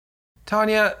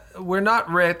Tanya, we're not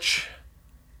rich.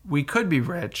 We could be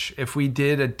rich if we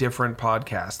did a different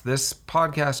podcast. This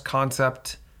podcast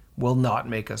concept will not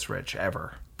make us rich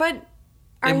ever. But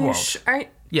are you sure?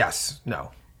 Yes.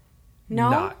 No.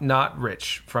 No? Not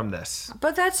rich from this.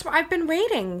 But I've been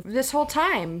waiting this whole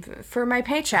time for my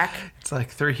paycheck. It's like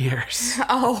 3 years.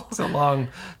 Oh. It's a long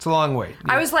wait.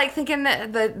 Yeah. I was like thinking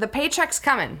that the paycheck's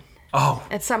coming. Oh.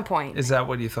 At some point. Is that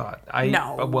what you thought?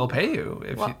 No. Will pay you.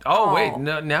 If well, you. Wait.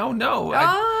 No.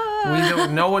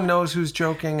 No one knows who's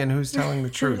joking and who's telling the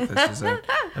truth. This is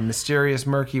a mysterious,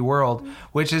 murky world,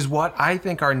 which is what I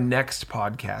think our next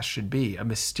podcast should be. A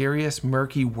mysterious,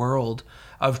 murky world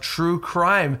of true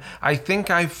crime. I think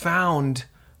I found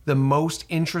the most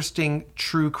interesting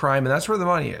true crime, and that's where the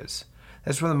money is.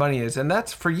 That's where the money is, and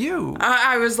that's for you.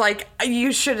 I was like,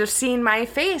 you should have seen my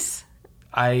face.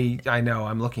 I know.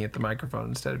 I'm looking at the microphone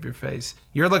instead of your face.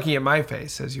 You're looking at my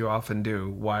face, as you often do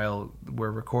while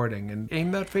we're recording, and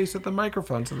aim that face at the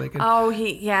microphone so they can. Oh,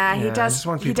 he does.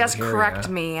 He does correct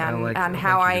me on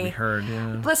how I heard.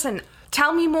 Yeah. Listen,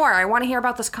 tell me more. I want to hear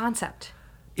about this concept.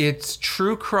 It's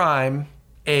true crime,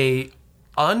 a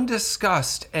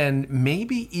undiscussed and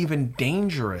maybe even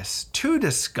dangerous to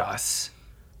discuss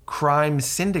crime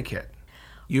syndicate.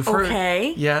 You've heard,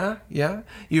 okay. Yeah.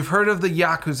 You've heard of the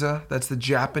Yakuza. That's the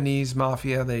Japanese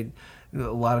mafia. A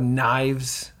lot of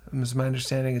knives. Is my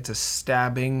understanding. It's a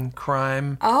stabbing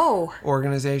crime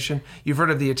organization. You've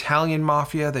heard of the Italian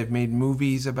mafia. They've made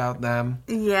movies about them.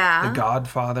 Yeah. The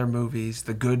Godfather movies,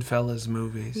 the Goodfellas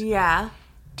movies. Yeah.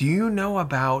 Do you know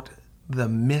about the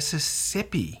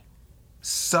Mississippi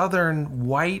Southern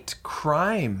white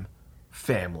crime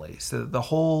families? The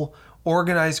whole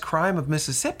organized crime of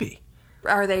Mississippi.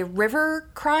 Are they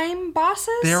river crime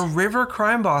bosses? They're river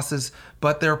crime bosses,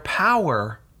 but their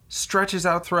power stretches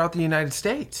out throughout the United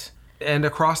States and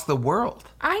across the world.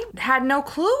 I had no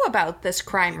clue about this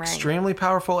crime ring. Extremely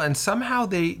powerful, and somehow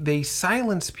they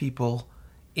silence people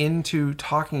into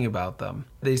talking about them.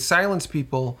 They silence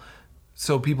people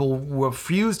so people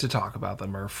refuse to talk about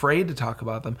them or afraid to talk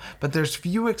about them. But there's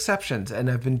few exceptions, and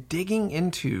I've been digging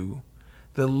into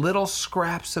the little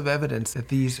scraps of evidence that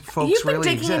these folks really exist. You've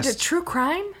been digging into true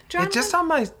crime, Jonathan? It's just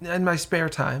in my spare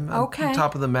time. Okay. On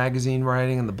top of the magazine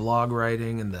writing and the blog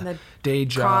writing and the day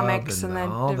job comics and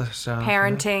all the stuff.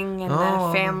 Parenting and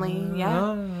the family. Yeah.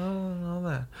 All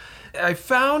that. I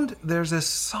found there's a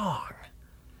song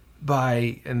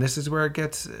by, and this is where it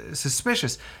gets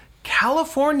suspicious,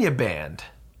 California band,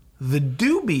 the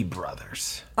Doobie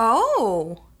Brothers.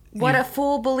 Oh. What a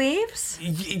Fool Believes?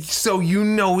 So you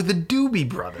know the Doobie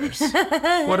Brothers.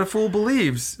 What a Fool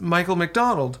Believes. Michael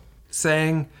McDonald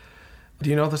saying, do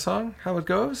you know the song, how it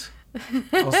goes?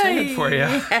 I'll sing it for you.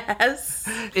 Yes.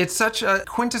 It's such a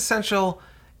quintessential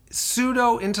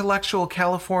pseudo-intellectual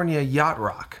California yacht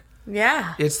rock.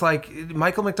 Yeah. It's like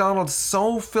Michael McDonald's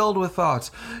so filled with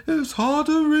thoughts. It's hard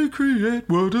to recreate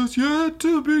what is yet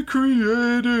to be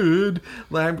created.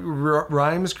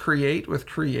 Rhymes create with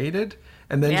created.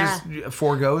 And then just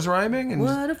foregoes rhyming. And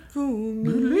what a fool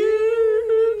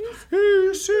believes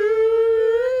he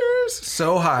sees.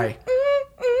 So high.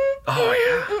 Oh,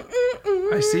 yeah.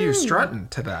 I see you strutting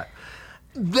to that.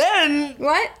 Then...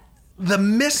 What? The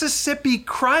Mississippi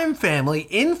crime family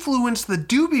influenced the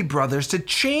Doobie Brothers to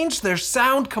change their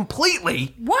sound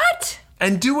completely. What?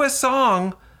 And do a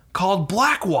song called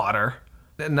Blackwater.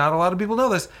 Not a lot of people know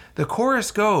this. The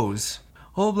chorus goes...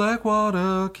 Old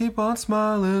Blackwater, keep on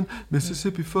smiling.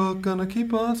 Mississippi fuck, gonna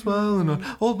keep on smiling on.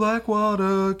 Old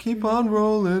Blackwater, keep on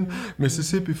rolling.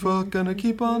 Mississippi fuck, gonna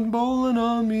keep on bowling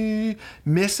on me.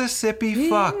 Mississippi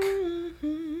fuck.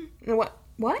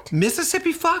 What?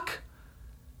 Mississippi fuck.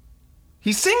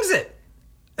 He sings it.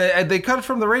 They cut it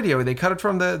from the radio. They cut it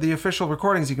from the official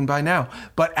recordings you can buy now.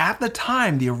 But at the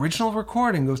time, the original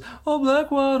recording goes, oh,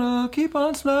 Blackwater, keep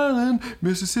on smiling.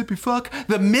 Mississippi fuck.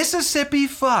 The Mississippi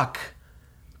fuck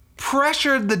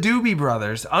pressured the Doobie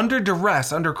Brothers under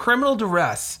duress, under criminal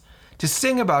duress, to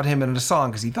sing about him in a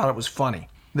song because he thought it was funny.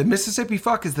 The Mississippi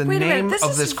fuck is the name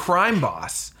of this crime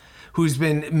boss who's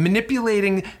been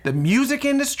manipulating the music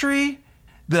industry,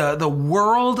 the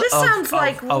world. This sounds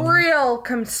like real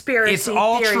conspiracy it's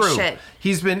all theory true. shit.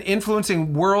 He's been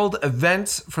influencing world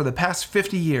events for the past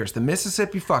 50 years. The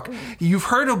Mississippi fuck. You've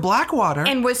heard of Blackwater.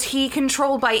 And was he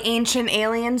controlled by ancient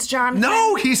aliens, Jonathan?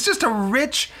 No, he's just a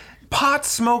rich...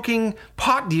 pot-smoking,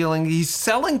 pot-dealing. He's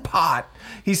selling pot.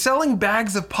 He's selling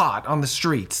bags of pot on the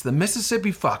streets. The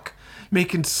Mississippi fuck.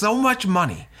 Making so much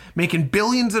money. Making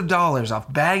billions of dollars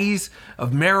off baggies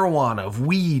of marijuana, of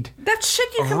weed. That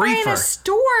shit you can buy in a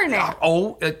store now.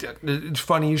 It's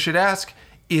funny you should ask.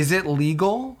 Is it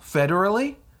legal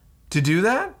federally to do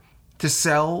that? to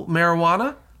sell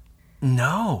marijuana?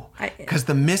 No, because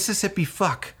the Mississippi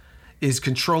fuck is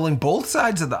controlling both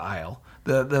sides of the aisle,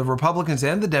 the Republicans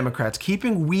and the Democrats,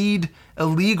 keeping weed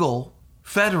illegal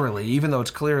federally, even though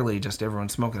it's clearly just everyone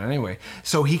smoking anyway,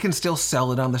 so he can still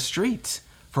sell it on the streets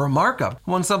for a markup.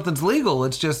 When something's legal,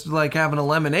 it's just like having a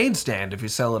lemonade stand. If you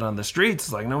sell it on the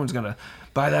streets, like no one's going to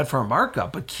buy that for a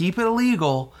markup, but keep it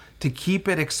illegal to keep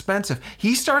it expensive.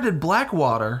 He started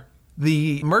Blackwater,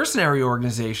 the mercenary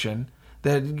organization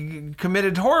that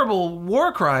committed horrible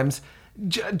war crimes,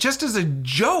 just as a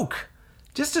joke,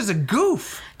 just as a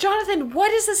goof. Jonathan, what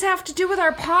does this have to do with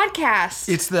our podcast?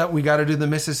 It's that we got to do the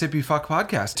Mississippi Fuck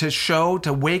podcast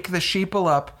to wake the sheeple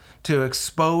up, to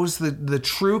expose the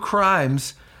true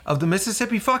crimes of the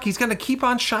Mississippi Fuck. He's going to keep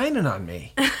on shining on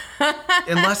me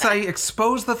unless I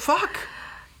expose the fuck.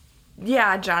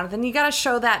 Yeah, Jonathan, you got to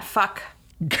show that fuck.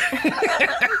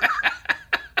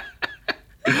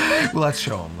 Well, let's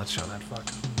show him. Let's show that fuck.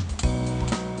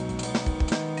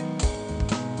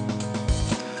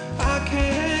 I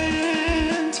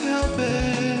can't help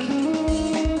it.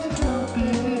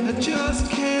 I just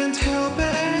can't help it.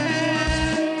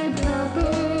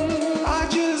 I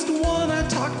just want to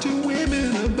talk to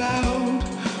women about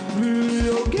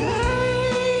video games.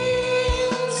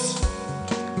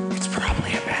 It's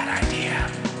probably a bad idea.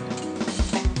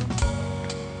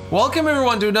 Welcome,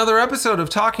 everyone, to another episode of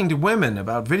Talking to Women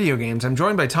about video games. I'm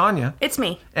joined by Tanya. It's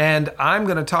me. And I'm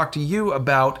going to talk to you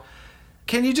about,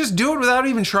 can you just do it without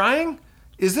even trying?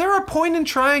 Is there a point in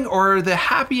trying, or are the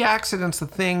happy accidents the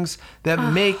things that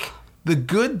make the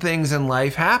good things in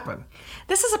life happen?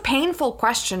 This is a painful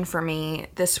question for me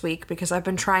this week because I've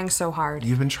been trying so hard.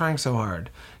 You've been trying so hard.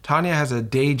 Tanya has a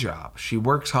day job. She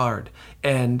works hard.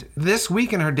 And this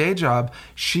week in her day job,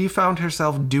 she found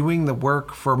herself doing the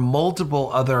work for multiple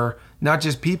other, not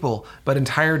just people, but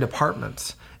entire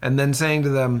departments. And then saying to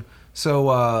them, so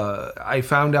I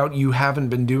found out you haven't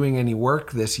been doing any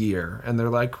work this year. And they're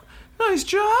like, nice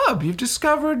job. You've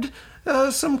discovered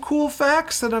some cool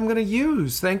facts that I'm going to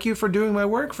use. Thank you for doing my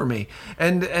work for me.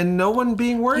 And no one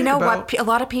being worried about... You know what a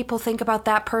lot of people think about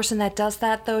that person that does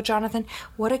that, though, Jonathan?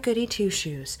 What a goody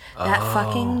two-shoes. That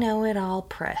fucking know-it-all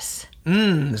press.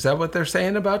 Is that what they're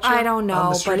saying about you? I don't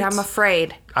know, but I'm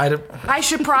afraid. I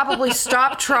should probably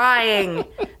stop trying.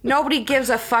 Nobody gives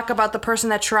a fuck about the person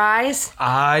that tries.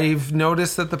 I've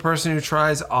noticed that the person who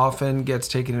tries often gets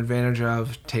taken advantage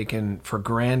of, taken for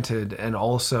granted, and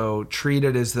also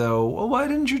treated as though, well, why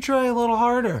didn't you try a little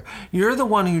harder? You're the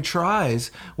one who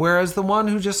tries, whereas the one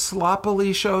who just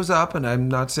sloppily shows up, and I'm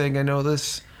not saying I know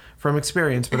this from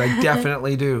experience, but I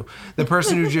definitely do. The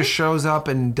person who just shows up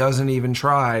and doesn't even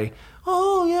try,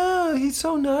 oh yeah, he's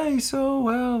so nice, oh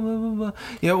wow, blah, blah, blah.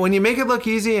 You know, when you make it look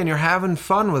easy and you're having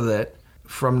fun with it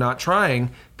from not trying,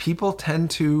 people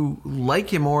tend to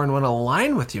like you more and want to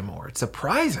align with you more. It's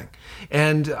surprising.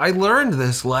 And I learned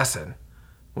this lesson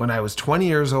when I was 20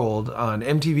 years old on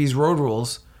MTV's Road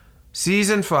Rules,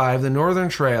 Season 5, The Northern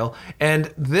Trail.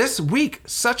 And this week,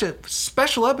 such a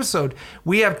special episode,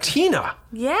 we have Tina.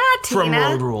 Yeah, Tina. From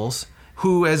Road Rules,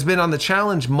 who has been on the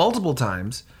challenge multiple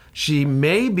times. She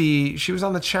was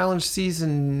on the challenge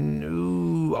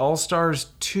season All-Stars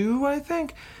 2, I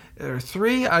think, or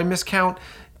 3. I miscount.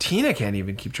 Tina can't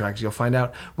even keep track, you'll find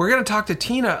out. We're going to talk to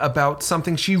Tina about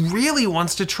something she really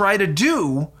wants to try to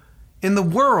do in the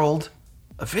world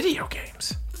of video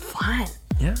games. Fun.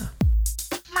 Yeah.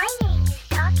 My name is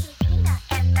Talking Tina,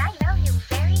 and I love you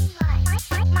very much.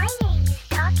 My name is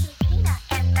Talking Tina,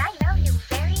 and I love you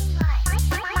very much.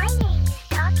 My name is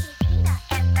Talking Tina,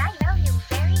 and I love you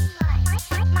very much.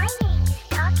 My name is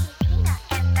Talking Tina,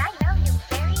 and I love you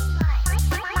very much.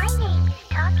 My name is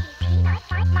Talking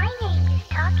Tina. My name is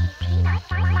Talking Tina.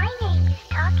 My name is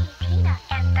Talking Tina,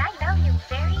 and I love you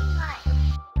very much.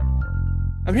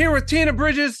 I'm here with Tina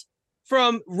Bridges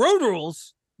from Road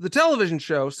Rules, the television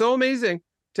show. So amazing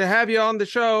to have you on the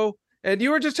show. And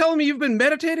you were just telling me you've been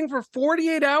meditating for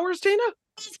 48 hours, Tina?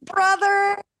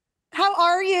 Brother, how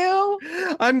are you?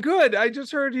 I'm good. I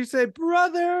just heard you say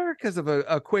brother because of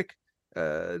a quick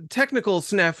technical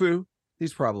snafu.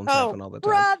 These problems happen all the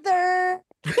time. Brother.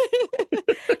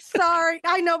 Sorry.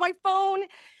 I know my phone.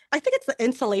 I think it's the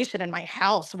insulation in my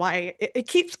house. Why it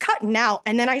keeps cutting out.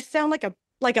 And then I sound like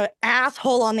an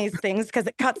asshole on these things because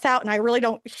it cuts out and I really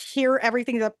don't hear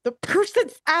everything that the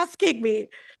person's asking me.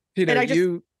 Tina,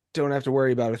 you don't have to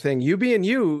worry about a thing. You being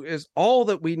you is all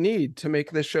that we need to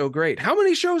make this show great. How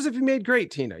many shows have you made great,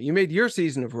 Tina? You made your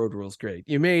season of Road Rules great.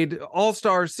 You made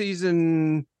All-Star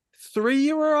season 3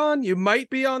 you were on. You might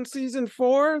be on season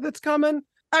 4 that's coming.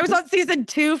 I was on season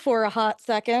 2 for a hot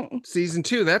second. Season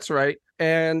 2, that's right.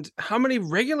 And how many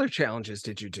regular challenges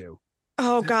did you do?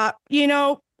 Oh God.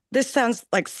 This sounds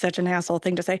like such an asshole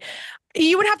thing to say.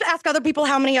 You would have to ask other people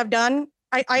how many I've done.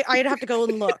 I'd have to go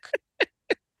and look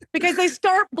because they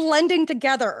start blending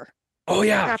together. Oh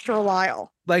yeah. After a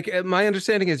while. Like my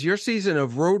understanding is your season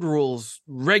of Road Rules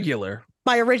regular.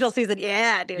 My original season,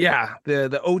 yeah, dude. Yeah,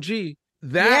 the OG.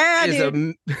 That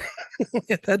is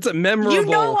that's a memorable. You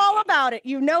know all about it.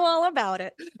 You know all about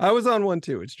it. I was on one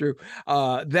too. It's true.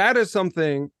 That is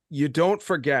something you don't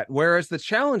forget. Whereas the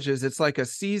challenge is, it's like a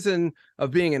season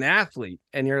of being an athlete,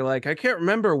 and you're like, I can't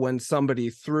remember when somebody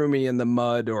threw me in the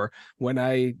mud, or when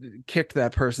I kicked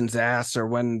that person's ass, or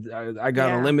when I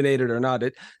got eliminated or not.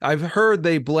 I've heard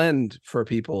they blend for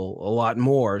people a lot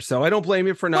more, so I don't blame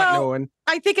you for not knowing.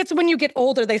 I think it's when you get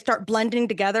older they start blending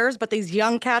together. But these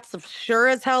young cats sure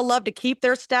as hell love to keep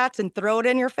their stats and throw it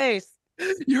in your face.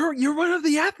 You're one of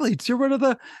the athletes. You're one of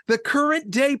the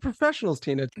current day professionals,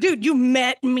 Tina. Dude, you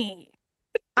met me.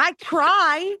 I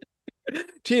try.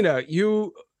 Tina,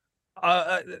 you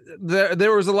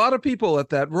there was a lot of people at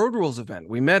that Road Rules event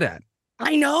we met at.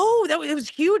 I know. It was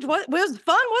huge. It was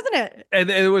fun, wasn't it?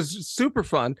 And it was super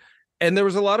fun. And there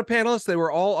was a lot of panelists. They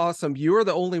were all awesome. You are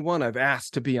the only one I've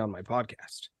asked to be on my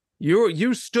podcast.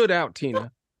 You stood out,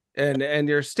 Tina. And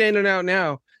you're standing out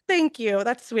now. Thank you.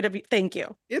 That's sweet of you. Thank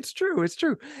you. It's true. It's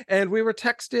true. And we were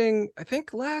texting, I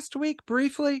think last week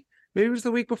briefly. Maybe it was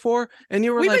the week before. And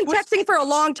you were We've like, been texting for a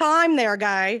long time there,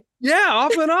 guy. Yeah,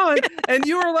 off and on. And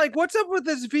you were like, what's up with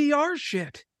this VR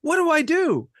shit? What do I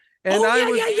do? And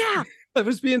yeah. I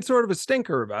was being sort of a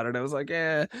stinker about it. I was like,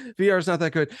 VR's not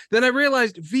that good. Then I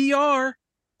realized VR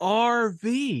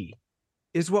RV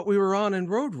is what we were on in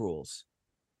Road Rules.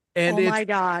 And oh my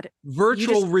God.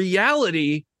 Virtual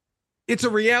reality. It's a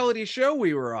reality show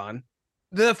we were on.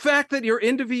 The fact that you're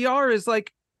into VR is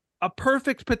like a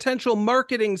perfect potential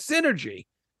marketing synergy.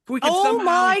 If we could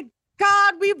my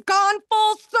God, we've gone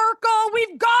full circle.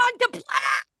 We've gone to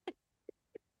plan.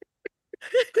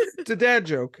 It's a dad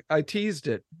joke. I teased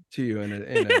it to you in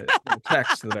a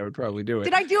text that I would probably do it.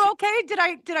 Did I do okay? Did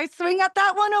I swing at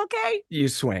that one okay? You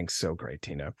swang so great,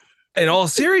 Tina. In all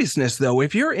seriousness, though,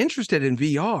 if you're interested in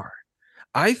VR,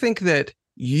 I think that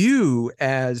you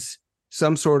as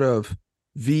some sort of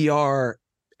VR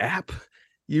app,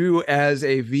 you as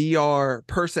a VR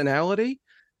personality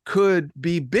could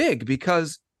be big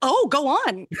because... Oh, go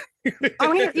on.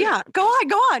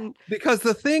 Go on. Because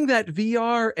the thing that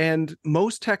VR and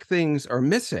most tech things are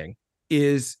missing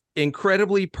is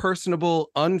incredibly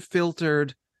personable,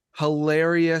 unfiltered,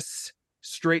 hilarious,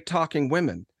 straight-talking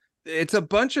women. It's a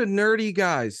bunch of nerdy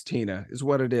guys, Tina, is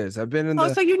what it is. I've been in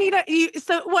so you need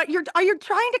so what are you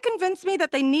trying to convince me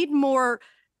that they need more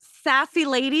sassy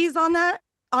ladies on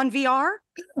VR?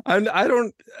 I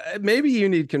don't, maybe you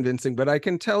need convincing, but I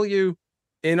can tell you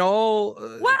in all... Well,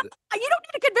 you don't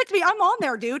need to convince me. I'm on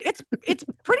there, dude. It's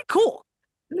pretty cool.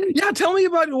 Yeah, tell me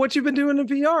about what you've been doing in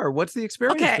VR. What's the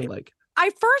experience been like?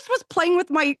 I first was playing with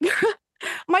my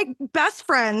my best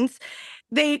friends.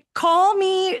 They call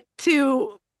me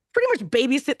to pretty much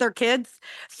babysit their kids.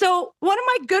 So one of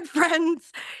my good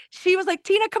friends, she was like,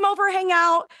 Tina, come over, hang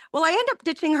out. Well, I end up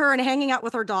ditching her and hanging out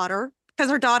with her daughter because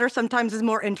her daughter sometimes is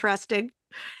more interesting.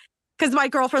 Because my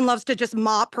girlfriend loves to just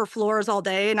mop her floors all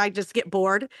day and I just get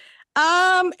bored.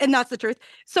 And that's the truth.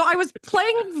 So I was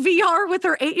playing VR with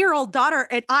her 8-year-old daughter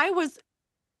and I was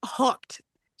hooked.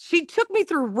 She took me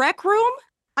through Rec Room.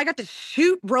 I got to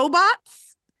shoot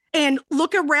robots and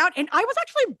look around and I was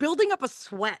actually building up a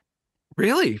sweat.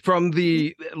 Really? From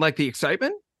the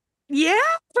excitement? Yeah,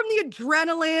 from the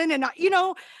adrenaline and,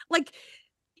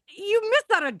 you miss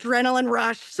that adrenaline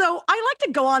rush. So I like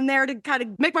to go on there to kind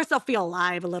of make myself feel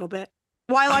alive a little bit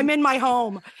while I'm in my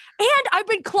home. And I've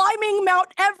been climbing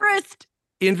Mount Everest.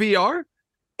 In VR?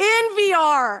 In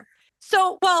VR.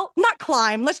 So, well, not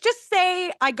climb. Let's just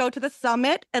say I go to the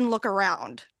summit and look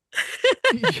around.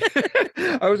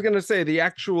 I was going to say the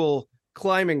actual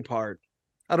climbing part.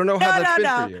 I don't know how that's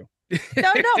been for you.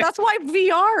 No, that's why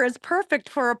VR is perfect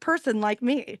for a person like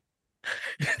me.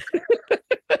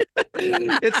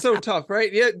 It's so tough,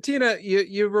 right? Yeah, Tina,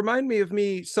 you remind me of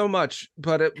me so much,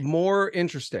 but more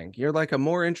interesting. You're like a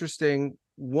more interesting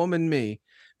woman me,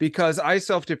 because I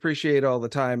self-depreciate all the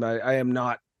time. I am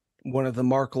not one of the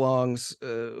Mark Longs,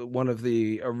 one of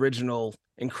the original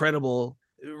incredible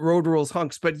Road Rules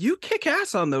hunks, but you kick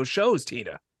ass on those shows,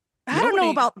 Tina. I don't know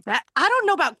about that. I don't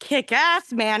know about kick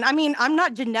ass, man. I mean, I'm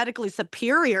not genetically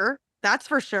superior. That's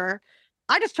for sure.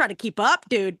 I just try to keep up,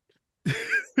 dude.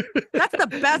 That's the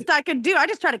best I can do. I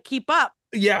just try to keep up.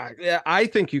 Yeah, I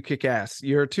think you kick ass.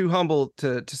 You're too humble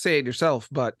to say it yourself,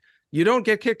 but you don't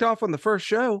get kicked off on the first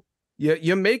show.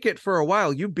 you make it for a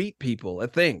while. You beat people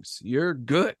at things. You're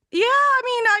good. Yeah, I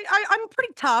mean, I'm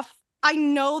pretty tough. I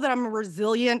know that I'm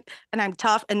resilient and I'm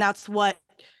tough, and that's what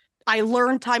I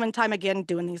learned time and time again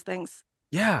doing these things.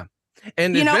 Yeah.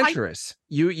 And You know, adventurous.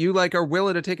 You like are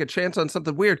willing to take a chance on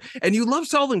something weird. And you love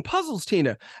solving puzzles,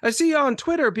 Tina. I see you on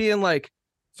Twitter being like,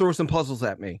 throw some puzzles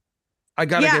at me. I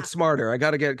gotta get smarter. I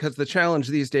gotta get, because the challenge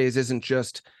these days isn't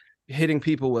just hitting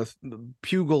people with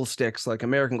pugil sticks like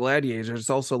American Gladiators. It's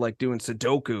also like doing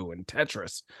Sudoku and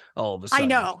Tetris all of a sudden. I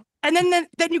know. And then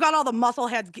you got all the muscle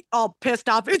heads all pissed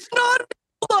off. It's not an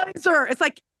equalizer. It's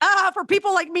like, for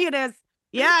people like me, it is.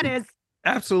 Yeah, it is.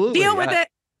 Absolutely. Deal with it.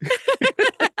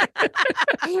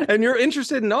 And you're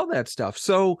interested in all that stuff.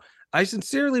 So I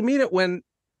sincerely mean it when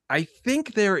I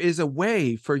think there is a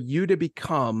way for you to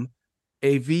become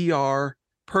a VR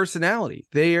personality.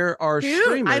 There are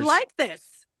streamers. I like this.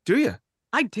 Do you?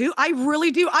 I do. I really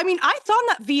do. I mean, I saw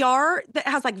that VR that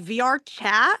has like VR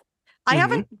chat. I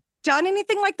haven't done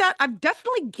anything like that. I've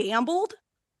definitely gambled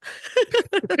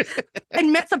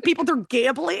and met some people through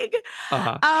gambling.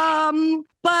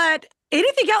 But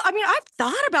anything else? I mean, I've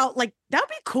thought about like, that'd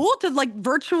be cool to like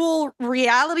virtual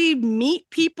reality, meet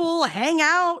people, hang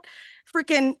out.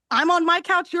 Freaking, I'm on my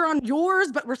couch, you're on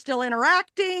yours, but we're still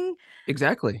interacting.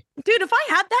 Exactly. Dude, if I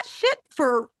had that shit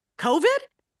for COVID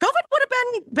would have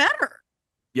been better.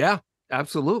 Yeah,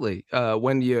 absolutely.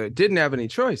 When you didn't have any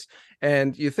choice.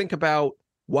 And you think about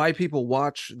why people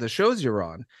watch the shows you're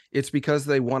on, it's because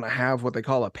they want to have what they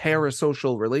call a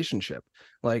parasocial relationship.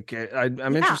 Like,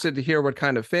 I'm interested to hear what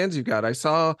kind of fans you got. I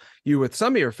saw you with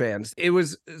some of your fans. It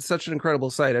was such an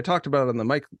incredible sight. I talked about it on the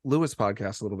Mike Lewis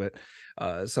podcast a little bit.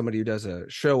 Somebody who does a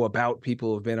show about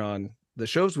people who've been on the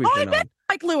shows we've been on.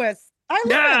 Mike Lewis. I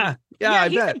love him. Yeah, I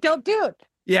he's bet. a dope dude.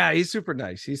 Yeah, he's super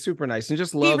nice. He's super nice and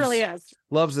just loves, he really is.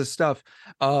 Loves this stuff.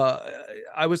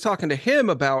 I was talking to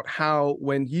him about how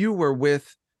when you were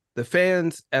with the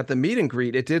fans at the meet and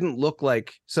greet, it didn't look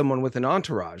like someone with an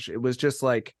entourage. It was just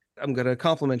like, I'm going to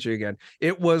compliment you again.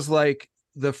 It was like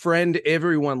the friend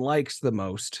everyone likes the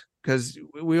most, because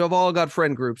we have all got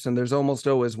friend groups and there's almost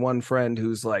always one friend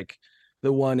who's like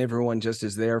the one everyone just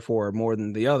is there for more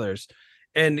than the others.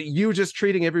 And you just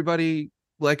treating everybody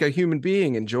like a human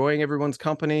being, enjoying everyone's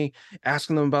company,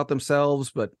 asking them about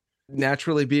themselves, but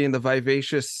naturally being the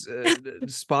vivacious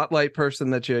spotlight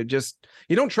person that you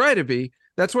don't try to be.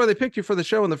 That's why they picked you for the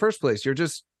show in the first place.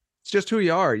 It's just who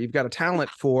you are. You've got a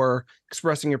talent for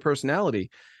expressing your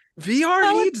personality.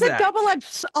 VR needs that.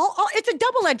 It's a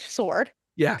double-edged sword.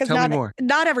 Yeah, tell me more.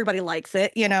 Not everybody likes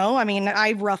it, you know? I mean,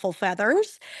 I ruffle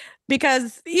feathers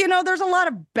because, you know, there's a lot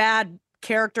of bad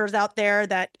characters out there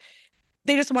that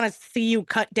they just want to see you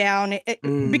cut down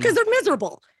because they're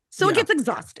miserable. So it gets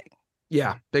exhausting.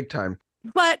 Yeah, big time.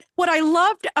 But what I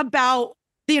loved about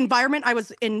the environment I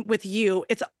was in with you,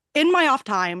 it's in my off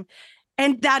time,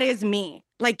 and that is me.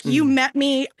 Like, you met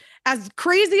me as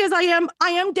crazy as I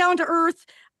am down to earth.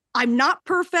 I'm not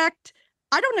perfect.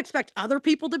 I don't expect other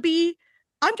people to be.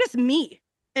 I'm just me,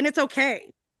 and it's okay.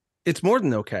 It's more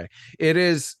than okay. It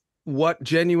is what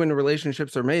genuine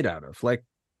relationships are made out of. Like,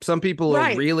 some people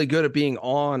are really good at being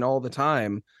on all the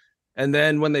time, and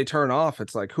then when they turn off,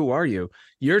 it's like, who are you?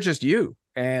 You're just you.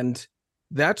 And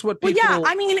that's what people... Well, yeah,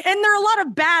 I mean, and there are a lot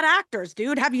of bad actors,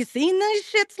 dude. Have you seen these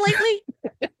shits lately?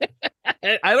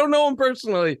 I don't know them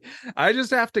personally. I just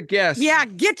have to guess. Yeah,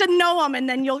 get to know them, and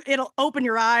then it'll open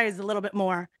your eyes a little bit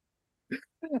more.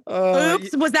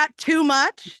 Oops, was that too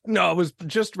much? No, it was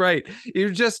just right.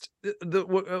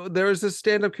 There was this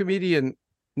stand-up comedian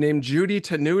named Judy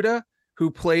Tenuta who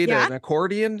played an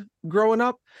accordion growing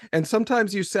up, and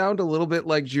sometimes you sound a little bit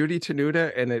like Judy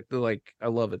Tenuta, and I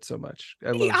love it so much.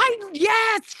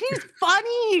 Yes, she's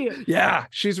funny. Yeah,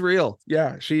 she's real.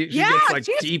 Yeah, she gets like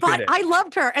deep in it. I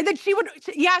loved her, and then she would.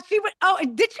 Oh,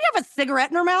 did she have a cigarette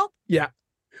in her mouth? Yeah.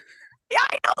 Yeah,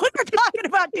 I know what you're talking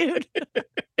about, dude.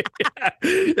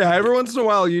 Yeah, every once in a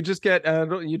while you just get,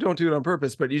 you don't do it on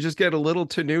purpose, but you just get a little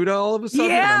Tenuta all of a sudden.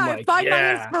 Yeah, and find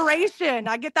my inspiration.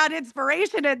 I get that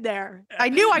inspiration in there. I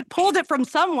knew I pulled it from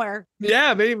somewhere.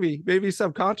 Yeah, maybe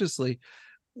subconsciously.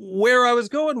 Where I was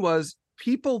going was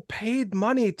people paid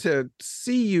money to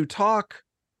see you talk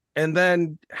and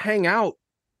then hang out.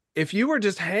 If you were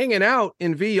just hanging out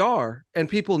in VR and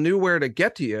people knew where to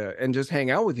get to you and just hang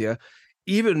out with you,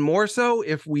 even more so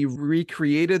if we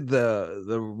recreated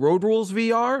the Road Rules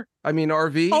VR,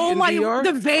 RV in VR.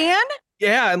 The van?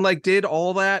 Yeah, and like did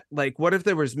all that. Like, what if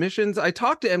there was missions? I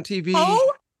talked to MTV.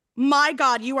 Oh my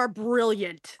God, you are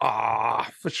brilliant.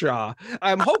 For sure.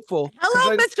 I'm hopeful.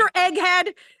 Hello, Mr.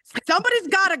 Egghead. Somebody's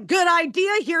got a good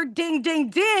idea here. Ding, ding,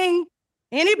 ding.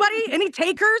 Anybody? Any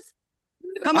takers?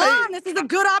 Come on, this is a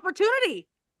good opportunity.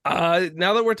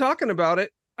 Now that we're talking about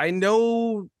it, I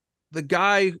know the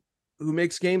guy who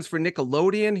makes games for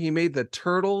Nickelodeon. He made the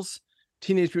Turtles,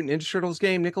 Teenage Mutant Ninja Turtles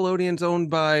game. Nickelodeon's owned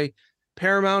by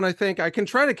Paramount, I think. I can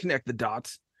try to connect the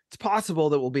dots. It's possible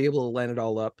that we'll be able to line it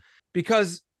all up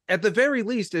because at the very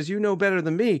least, as you know better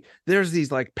than me, there's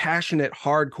these like passionate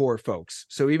hardcore folks.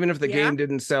 So even if the game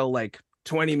didn't sell like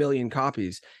 20 million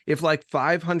copies, if like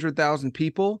 500,000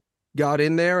 people got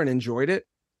in there and enjoyed it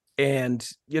and,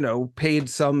 paid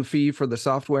some fee for the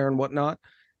software and whatnot,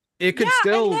 it could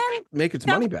still make its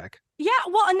money back. Yeah.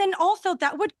 Well, and then also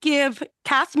that would give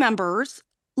cast members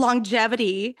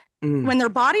longevity when their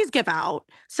bodies give out.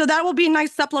 So that will be a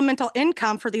nice supplemental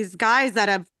income for these guys that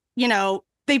have,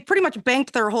 they pretty much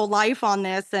banked their whole life on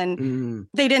this and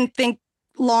they didn't think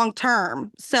long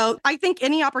term. So I think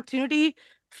any opportunity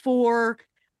for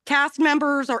cast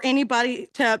members or anybody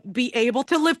to be able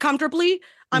to live comfortably,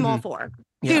 I'm all for.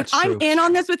 Dude, I'm in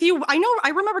on this with you. I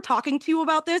remember talking to you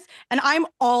about this and I'm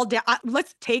all down.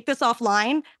 Let's take this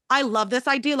offline. I love this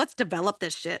idea. Let's develop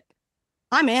this shit.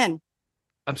 I'm in.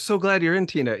 I'm so glad you're in,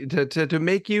 Tina, to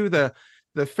make you the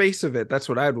face of it. That's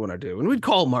what I'd want to do. And we'd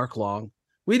call Mark Long.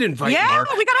 We'd invite Mark.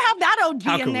 Yeah, we got to have that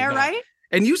OG in there, right?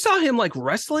 And you saw him like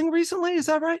wrestling recently. Is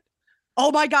that right?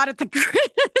 Oh my God. It's incredible.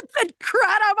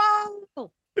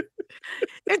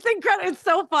 It's incredible. It's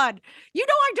so fun.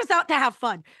 I'm just out to have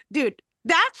fun, dude.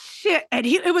 That shit. And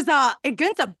it was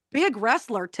against a big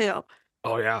wrestler too.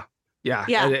 Oh yeah.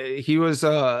 And he was,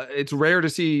 it's rare to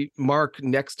see Mark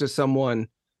next to someone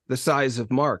the size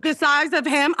of Mark. The size of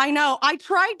him. I know. I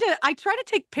tried to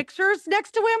take pictures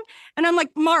next to him and I'm like,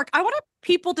 Mark, I want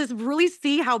people to really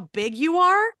see how big you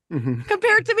are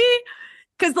compared to me.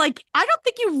 Cause I don't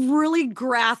think you really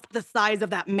grasp the size of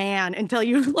that man until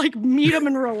you meet him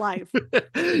in real life.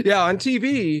 Yeah. On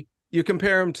TV, you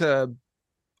compare him to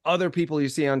other people you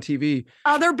see on TV.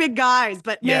 Other big guys,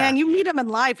 but man, you meet him in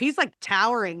life. He's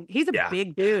towering. He's a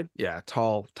big dude. Yeah.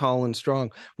 Tall and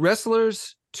strong.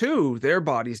 Wrestlers too, their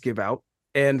bodies give out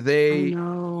and they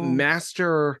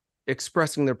master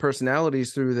expressing their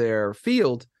personalities through their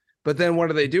field. But then what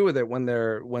do they do with it when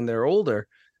they're older?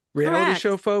 Reality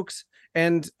show folks.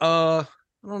 And I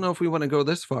don't know if we want to go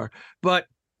this far, but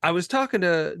I was talking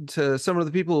to some of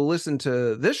the people who listened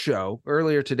to this show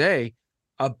earlier today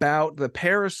about the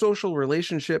parasocial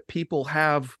relationship people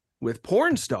have with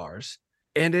porn stars.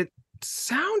 And it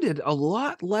sounded a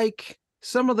lot like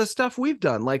some of the stuff we've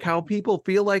done, like how people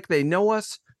feel like they know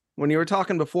us. When you were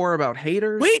talking before about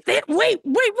haters. Wait.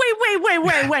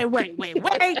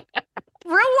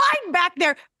 Rewind back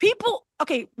there. People,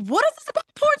 okay, what is this about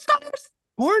porn stars?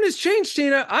 Porn has changed,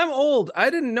 Tina. I'm old. I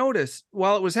didn't notice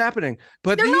while it was happening.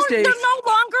 But these days... They're no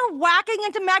longer whacking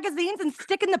into magazines and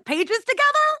sticking the pages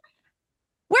together?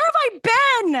 Where have I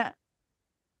been?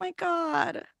 My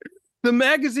God. The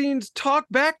magazines talk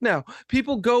back now.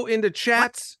 People go into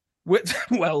chats with,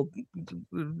 I don't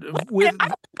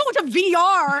go to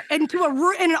VR into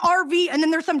in an RV and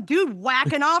then there's some dude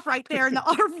whacking off right there in the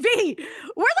RV.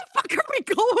 Where the fuck are we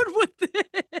going with this?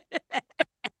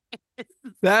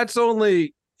 That's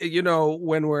only,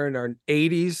 when we're in our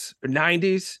 80s or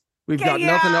 90s. We've got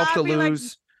nothing else to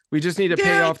lose. We just need to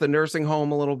pay off the nursing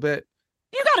home a little bit.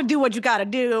 You got to do what you got to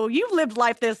do. You've lived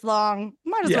life this long.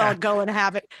 Might as well go and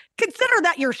have it. Consider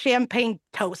that your champagne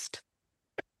toast.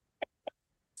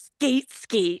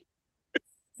 Skeet.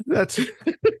 That's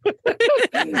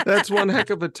one heck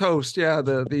of a toast. Yeah,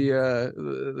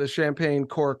 the champagne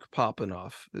cork popping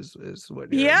off is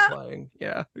what you're implying.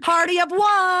 Yeah. Party of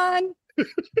one.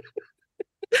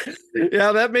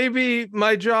 Yeah, that may be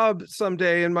my job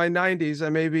someday in my 90s. I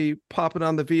may be popping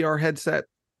on the VR headset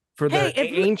for the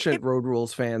ancient Road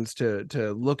Rules fans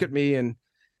to look at me and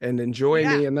enjoy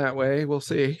me in that way. We'll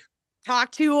see. Talk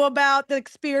to you about the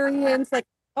experience.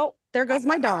 There goes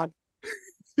my dog.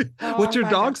 What's your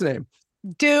dog's name?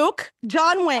 Duke,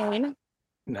 John Wayne.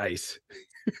 Nice.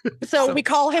 So we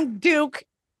call him Duke,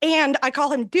 and I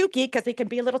call him Dookie because he can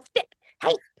be a little stick.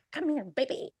 Hey, come here,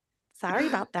 baby. Sorry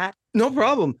about that. No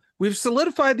problem. We've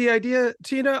solidified the idea,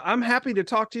 Tina. I'm happy to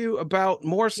talk to you about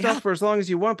more stuff for as long as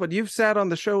you want, but you've sat on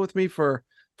the show with me for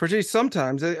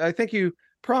sometimes. I think you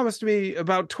promised me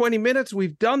about 20 minutes.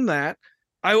 We've done that.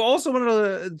 I also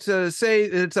wanted to say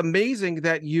it's amazing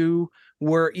that you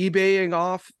were eBaying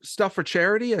off stuff for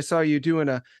charity. I saw you doing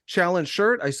a challenge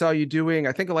shirt. I saw you doing,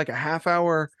 I think, like a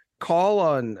half-hour call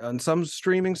on some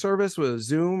streaming service with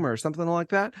Zoom or something like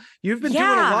that. You've been doing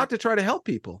a lot to try to help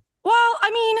people. Well,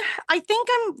 I think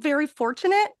I'm very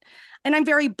fortunate and I'm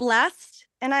very blessed.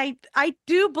 And I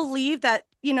do believe that,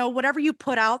 whatever you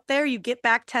put out there, you get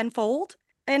back tenfold.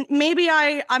 And maybe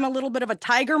I'm a little bit of a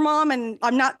tiger mom, and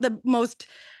I'm not the most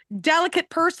delicate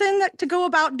person to go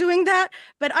about doing that.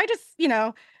 But I just,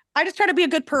 I just try to be a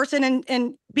good person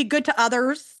and be good to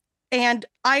others. And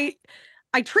I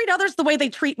treat others the way they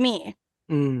treat me.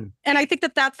 Mm. And I think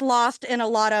that's lost in a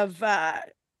lot of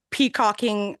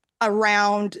peacocking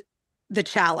around the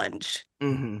challenge.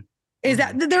 Mm-hmm. Is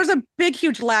that there's a big,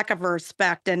 huge lack of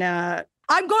respect. And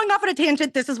I'm going off on a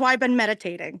tangent. This is why I've been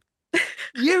meditating.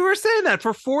 You were saying that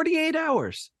for 48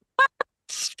 hours.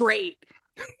 Straight.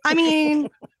 I mean,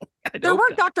 there were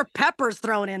Dr. Peppers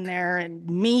thrown in there, and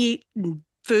meat and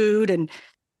food and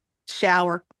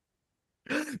shower.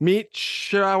 Meat,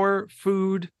 shower,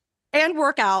 food. And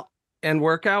workout.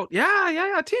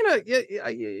 Yeah.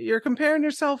 Tina, you're comparing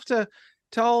yourself to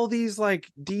all these like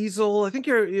Diesel. I think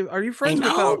are you friends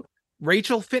with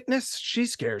Rachel Fitness? She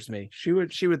scares me. She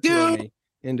would throw me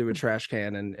into a trash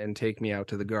can and take me out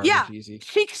to the garbage easy.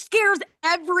 She scares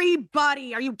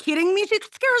everybody. Are you kidding me? She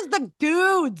scares the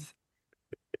dudes.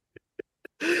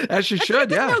 As she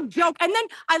should, yeah. No joke. And then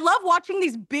I love watching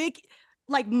these big,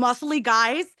 like, muscly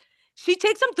guys. She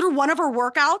takes them through one of her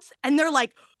workouts, and they're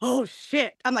like, oh,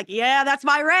 shit. I'm like, yeah, that's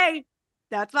my Ray.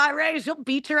 That's my Ray. She'll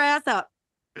beat your ass up.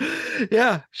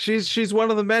 Yeah, she's one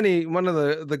of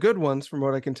the good ones from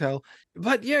what I can tell.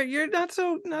 But yeah, you're not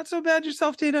so bad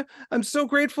yourself, Tina. I'm so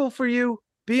grateful for you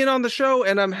being on the show,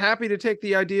 and I'm happy to take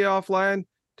the idea offline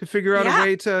to figure out a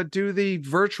way to do the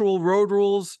virtual Road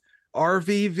Rules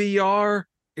RVVR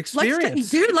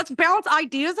experience. Let's bounce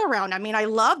ideas around. I mean, I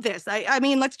love this. I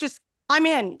mean, I'm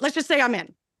in. Let's just say I'm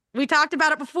in. We talked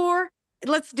about it before.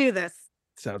 Let's do this.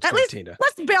 Sounds At good, least, Tina.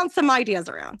 Let's bounce some ideas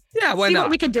around. Yeah, why See not?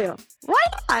 what we could do. Why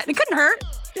not? It couldn't hurt.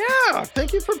 Yeah,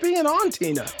 thank you for being on,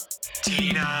 Tina.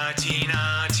 Tina.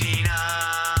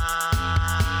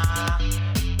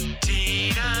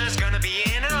 Tina's gonna be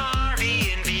in an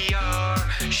RV in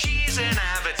VR. She's an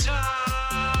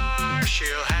avatar.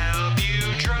 She'll help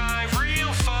you drive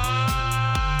real far.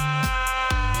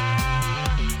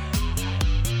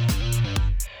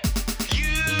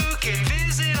 You can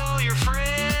visit all your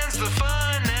friends. The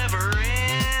fun never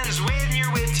ends when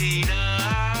you're with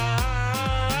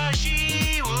Tina.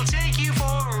 She will take you for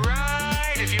a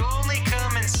ride if you only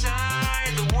come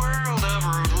inside the world of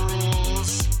Road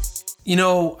Rules. You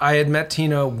know, I had met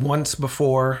Tina once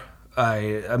before.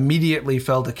 I immediately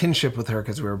felt a kinship with her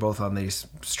because we were both on these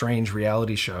strange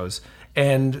reality shows.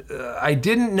 And I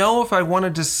didn't know if I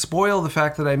wanted to spoil the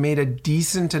fact that I made a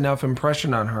decent enough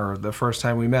impression on her the first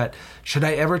time we met. Should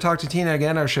I ever talk to Tina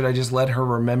again, or should I just let her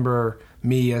remember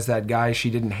me as that guy she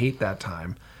didn't hate that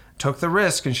time? Took the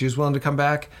risk, and she was willing to come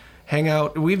back, hang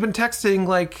out. We've been texting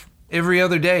like every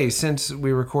other day since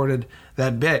we recorded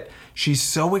that bit. She's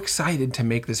so excited to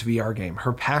make this VR game.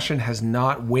 Her passion has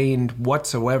not waned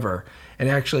whatsoever. And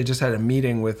actually just had a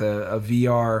meeting with a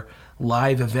VR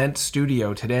live event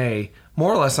studio today,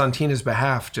 more or less on Tina's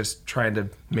behalf, just trying to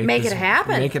make it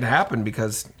happen. Make it happen,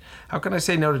 because how can I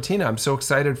say no to Tina? I'm so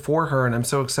excited for her, and I'm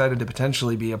so excited to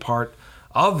potentially be a part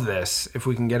of this if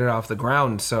we can get it off the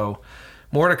ground. So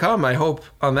more to come, I hope,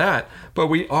 on that. But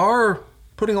we are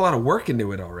putting a lot of work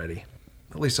into it already,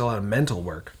 at least a lot of mental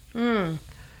work. And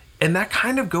that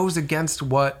kind of goes against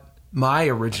what my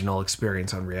original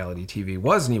experience on reality TV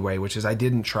was anyway, which is I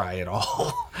didn't try at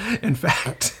all. In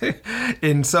fact,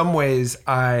 in some ways,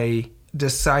 I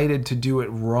decided to do it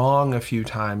wrong a few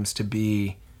times to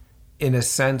be, in a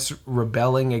sense,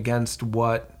 rebelling against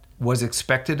what was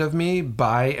expected of me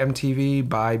by MTV,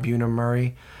 by Buna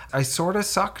Murray. I sort of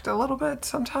sucked a little bit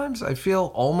sometimes. I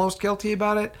feel almost guilty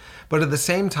about it. But at the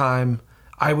same time,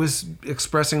 I was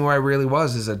expressing who I really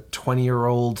was as a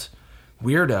 20-year-old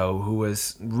weirdo who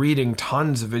was reading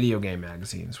tons of video game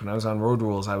magazines. When I was on Road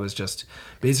Rules, I was just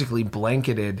basically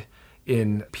blanketed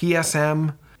in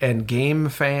PSM and Game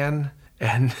Fan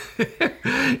and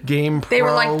Game Pro. They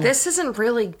were like, this isn't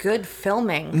really good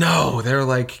filming. No, they're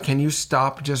like, can you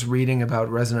stop just reading about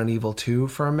Resident Evil 2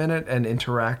 for a minute and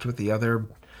interact with the other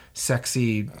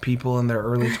sexy people in their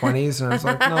early 20s? And I was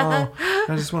like, no,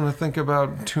 I just want to think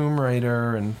about Tomb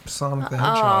Raider and Sonic the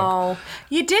Hedgehog. Oh,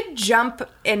 you did jump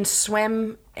and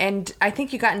swim, and I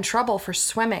think you got in trouble for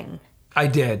swimming. I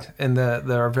did. In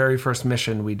our very first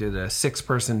mission, we did a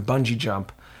 6-person bungee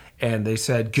jump, and they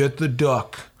said, get the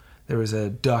duck. There was a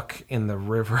duck in the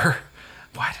river.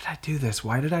 Why did I do this?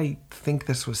 Why did I think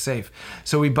this was safe?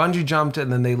 So we bungee jumped,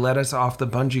 and then they let us off the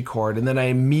bungee cord, and then I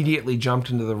immediately jumped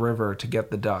into the river to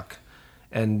get the duck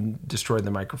and destroyed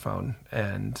the microphone.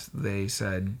 And they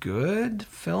said, good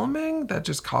filming? That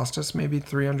just cost us maybe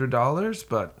 $300,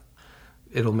 but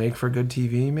it'll make for good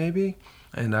TV maybe.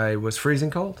 And I was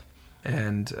freezing cold.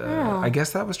 And I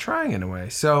guess that was trying in a way.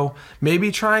 So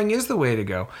maybe trying is the way to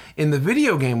go. In the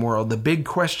video game world, the big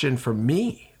question for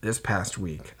me this past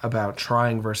week about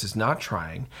trying versus not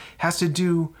trying has to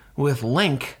do with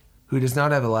Link, who does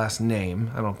not have a last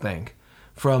name, I don't think,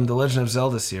 from the Legend of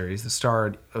Zelda series, the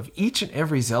star of each and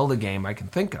every Zelda game I can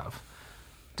think of,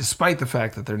 despite the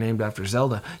fact that they're named after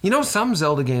Zelda. You know, some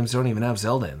Zelda games don't even have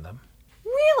Zelda in them.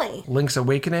 Really? Link's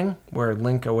Awakening, where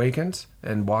Link awakens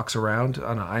and walks around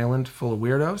on an island full of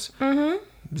weirdos.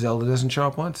 Mm-hmm. Zelda doesn't show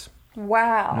up once.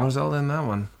 Wow. No Zelda in that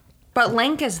one. But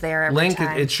Link is there every Link,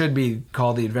 time. it should be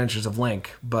called The Adventures of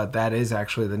Link, but that is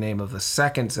actually the name of the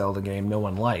second Zelda game no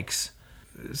one likes.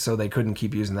 So they couldn't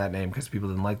keep using that name because people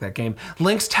didn't like that game.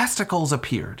 Link's testicles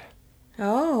appeared.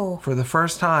 Oh. For the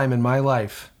first time in my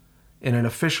life, in an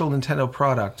official Nintendo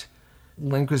product,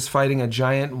 Link was fighting a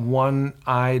giant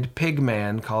one-eyed pig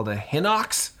man called a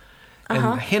Hinox. And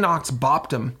the Hinox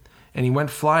bopped him, and he went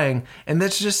flying, and then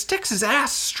just sticks his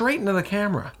ass straight into the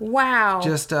camera. Wow.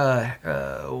 Just,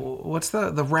 what's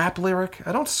the rap lyric?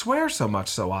 I don't swear so much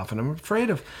so often. I'm afraid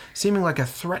of seeming like a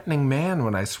threatening man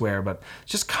when I swear, but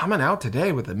just coming out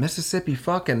today with the Mississippi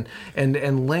fuck and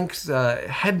Link's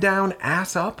head down,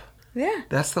 ass up. Yeah.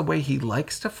 That's the way he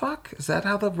likes to fuck? Is that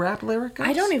how the rap lyric goes?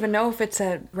 I don't even know if it's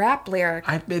a rap lyric.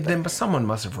 Then someone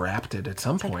must have rapped it at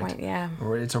some point. Yeah.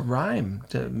 Or it's a rhyme,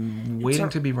 waiting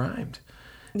to be rhymed.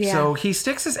 Yeah. So he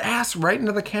sticks his ass right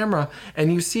into the camera,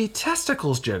 and you see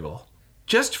testicles jiggle.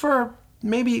 Just for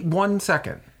maybe 1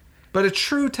 second. But a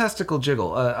true testicle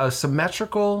jiggle. A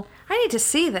symmetrical... I need to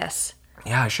see this.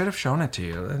 Yeah, I should have shown it to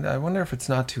you. And I wonder if it's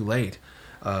not too late.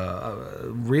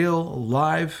 Real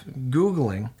live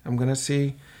Googling. I'm going to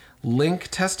see Link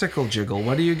testicle jiggle.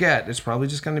 What do you get? It's probably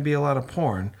just going to be a lot of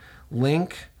porn.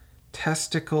 Link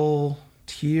testicle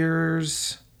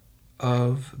tears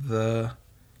of the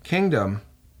kingdom.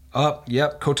 Oh,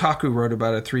 yep. Kotaku wrote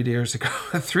about it 3 days ago.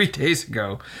 3 days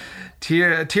ago.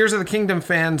 Tears of the Kingdom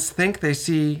fans think they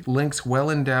see Link's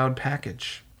well-endowed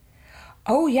package.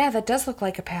 Oh, yeah, that does look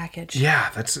like a package. Yeah,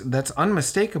 that's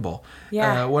unmistakable.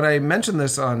 Yeah. When I mentioned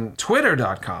this on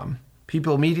Twitter.com,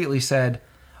 people immediately said,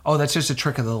 oh, that's just a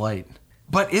trick of the light.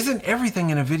 But isn't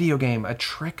everything in a video game a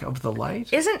trick of the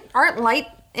light? Aren't light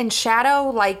and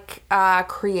shadow,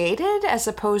 created as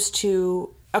opposed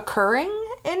to occurring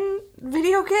in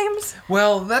video games?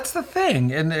 Well, that's the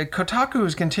thing. And Kotaku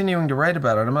is continuing to write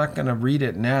about it. I'm not going to read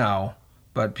it now.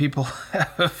 But people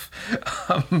have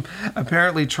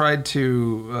apparently tried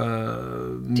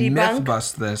to myth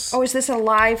bust this. Oh, is this a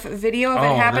live video of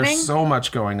it happening? There's so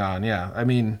much going on, yeah. I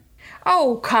mean...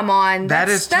 Oh, come on.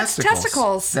 That's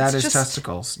testicles. That is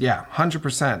testicles. Yeah,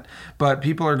 100%. But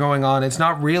people are going on, it's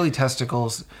not really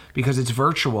testicles because it's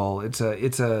virtual. It's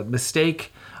a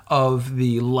mistake of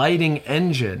the lighting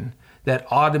engine that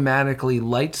automatically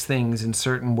lights things in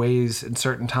certain ways in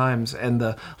certain times. And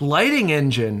the lighting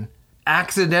engine...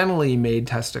 accidentally made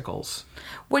testicles.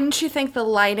 Wouldn't you think the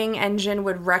lighting engine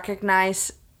would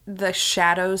recognize the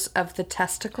shadows of the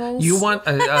testicles? You want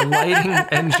a lighting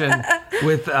engine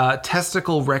with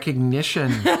testicle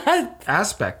recognition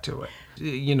aspect to it.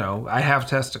 You know, I have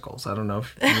testicles. I don't know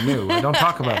if you knew. I don't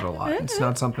talk about it a lot. It's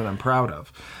not something I'm proud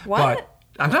of. What? But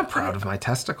I'm not proud of my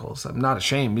testicles. I'm not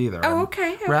ashamed either. Oh, I'm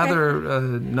okay.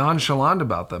 rather nonchalant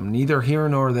about them. Neither here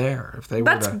nor there. If they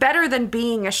That's were to... better than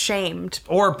being ashamed.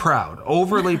 Or proud.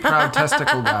 Overly proud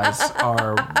testicle guys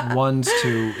are ones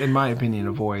to, in my opinion,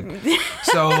 avoid.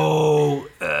 So,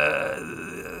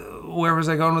 where was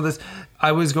I going with this?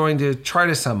 I was going to try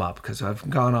to sum up, because I've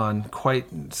gone on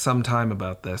quite some time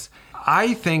about this.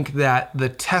 I think that the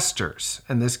testers,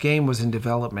 and this game was in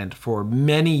development for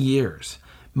many years,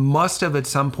 must have at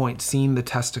some point seen the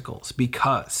testicles,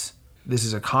 because this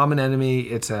is a common enemy.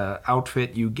 It's an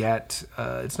outfit you get.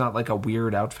 It's not like a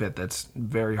weird outfit that's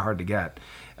very hard to get.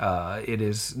 It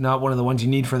is not one of the ones you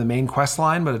need for the main quest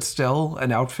line, but it's still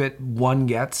an outfit one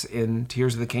gets in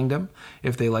Tears of the Kingdom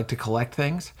if they like to collect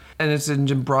things. And it's in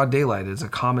broad daylight. It's a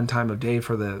common time of day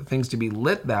for the things to be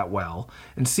lit that well.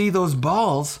 And see those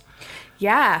balls.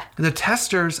 Yeah. The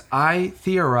testers, I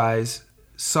theorize,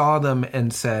 saw them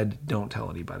and said, don't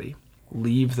tell anybody.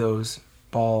 Leave those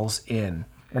balls in.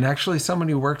 And actually someone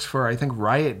who works for, I think,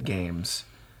 Riot Games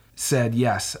said,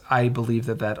 yes, I believe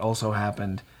that also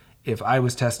happened. If I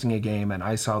was testing a game and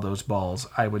I saw those balls,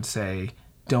 I would say,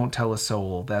 don't tell a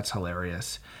soul. That's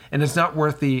hilarious. And it's not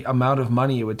worth the amount of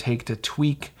money it would take to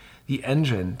tweak the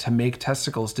engine to make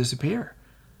testicles disappear.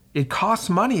 It costs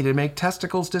money to make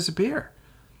testicles disappear.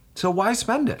 So why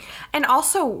spend it? And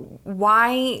also,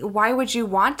 why would you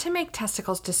want to make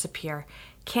testicles disappear?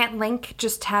 Can't Link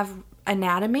just have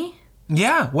anatomy?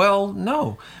 Yeah, well,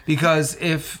 no, because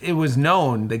if it was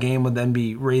known, the game would then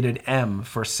be rated M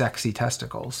for sexy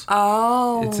testicles.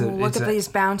 Oh, It's a- look it's at a- these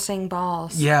bouncing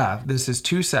balls. Yeah, this is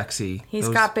too sexy. He's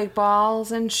got big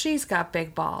balls and she's got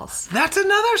big balls. That's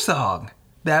another song.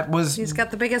 That was... He's got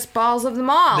the biggest balls of them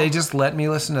all. They just let me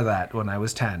listen to that when I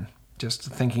was 10. Just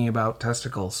thinking about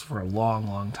testicles for a long,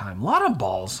 long time. A lot of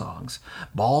ball songs.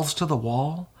 Balls to the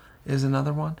Wall is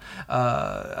another one.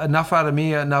 Enough out of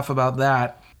me, enough about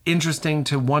that. Interesting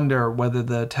to wonder whether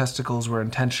the testicles were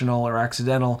intentional or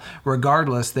accidental.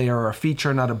 Regardless, they are a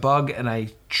feature, not a bug, and I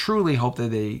truly hope that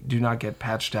they do not get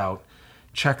patched out.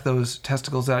 Check those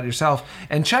testicles out yourself.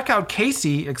 And check out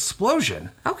Casey Explosion.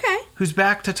 Okay. Who's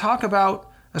back to talk about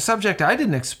a subject I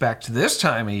didn't expect this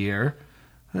time of year.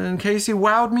 And Casey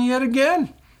wowed me yet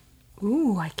again.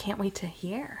 Ooh, I can't wait to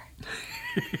hear.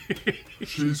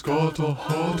 She's got a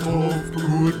heart of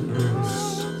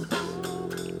goodness.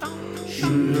 She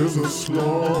is a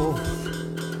sloth.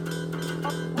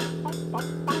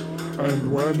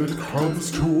 And when it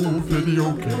comes to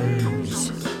video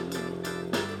games,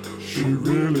 she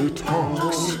really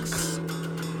talks.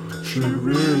 She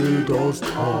really does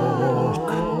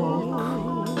talk.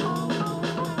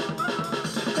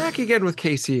 Back again with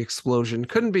Casey Explosion.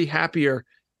 Couldn't be happier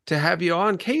to have you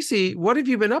on. Casey, what have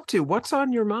you been up to? What's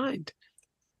on your mind?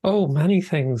 Oh, many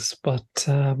things, but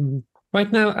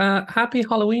right now, happy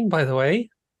Halloween, by the way.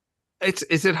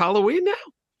 Is it Halloween now?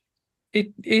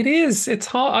 It is.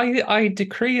 I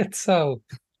decree it so.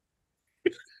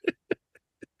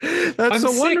 That's I'm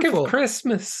so sick wonderful. of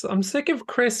Christmas. I'm sick of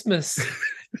Christmas.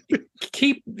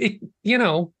 Keep it, you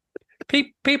know,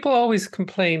 people always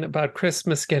complain about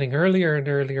Christmas getting earlier and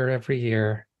earlier every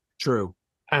year. True.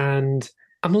 And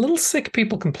I'm a little sick of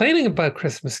people complaining about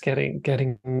Christmas getting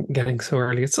so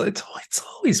early. It's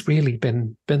always really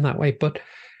been that way. But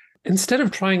instead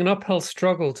of trying an uphill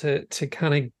struggle to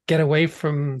kind of get away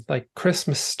from like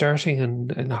Christmas starting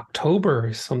in October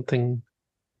or something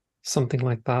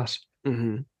like that,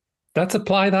 Mm-hmm. let's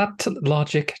apply that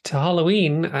logic to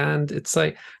Halloween, and it's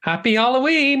like, happy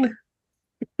Halloween.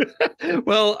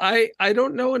 Well, I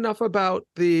don't know enough about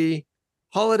the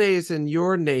holidays in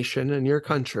your nation and your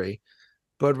country,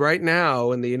 but right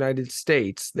now in the United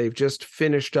States, they've just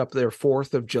finished up their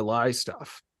 4th of July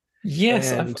stuff.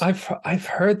 Yes, And- I've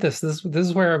heard this. This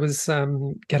is where I was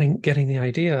getting the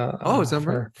idea. Oh, is that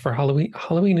right? For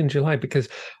Halloween in July, because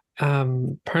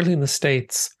apparently in the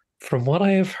States, from what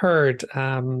I have heard,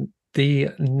 the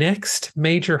next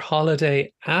major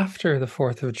holiday after the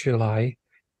 4th of July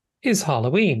is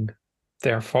Halloween.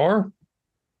 Therefore,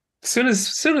 soon as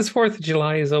 4th of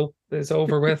July is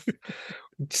over with,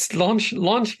 just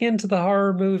launching into the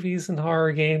horror movies and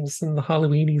horror games and the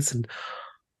Halloweenies and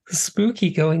the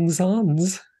spooky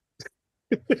goings-ons.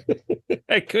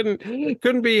 I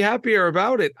couldn't be happier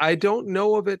about it. I don't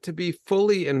know of it to be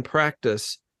fully in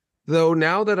practice, though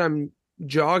now that I'm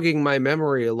jogging my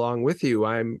memory along with you,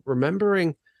 I'm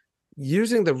remembering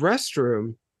using the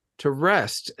restroom to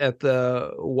rest at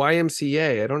the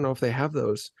YMCA. I don't know if they have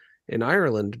those in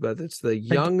Ireland, but it's the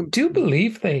young. I do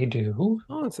believe they do.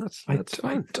 Oh, that's I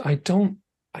fun.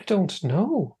 don't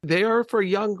know. They are for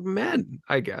young men,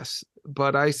 I guess,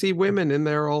 but I see women in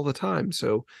there all the time.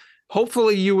 So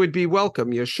hopefully you would be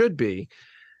welcome. You should be.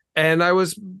 And I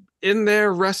was in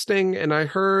there resting, and I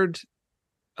heard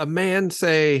a man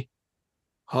say,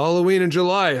 "Halloween in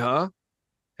July, huh?"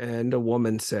 And a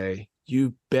woman say,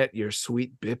 "You bet your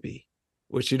sweet bippy,"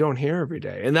 which you don't hear every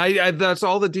day. And I that's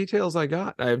all the details I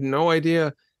got. I have no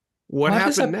idea what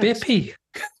is a happened next. bippy?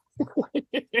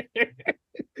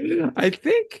 I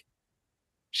think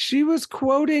she was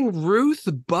quoting Ruth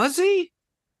Buzzy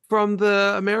from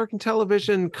the American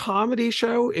television comedy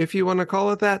show, if you want to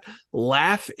call it that,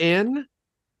 Laugh In,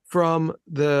 from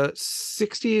the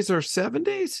 60s or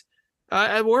 70s.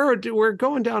 We're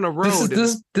going down a road.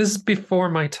 This is before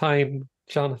my time,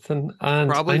 Jonathan. And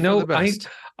Probably I know for the best.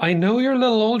 I know you're a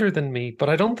little older than me, but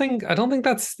I don't think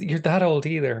you're that old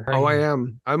either. are Oh, I you?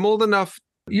 am. I'm old enough.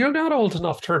 You're not old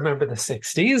enough to remember the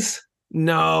 60s.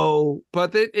 No,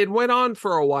 but it went on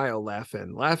for a while,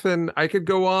 Laughing. I could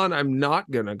go on. I'm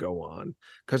not going to go on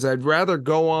because I'd rather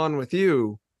go on with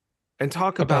you and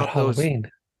talk about Halloween.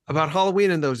 About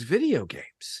Halloween and those video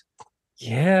games.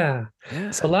 Yeah.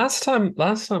 Yeah. So last time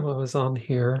I was on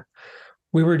here,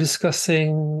 we were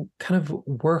discussing kind of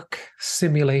work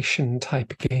simulation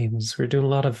type games. We're doing a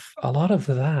lot of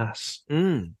that.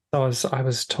 Mm. So I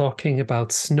was talking about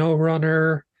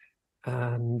SnowRunner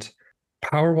and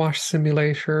Power Wash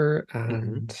Simulator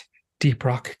and Deep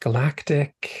Rock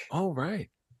Galactic Oh, right.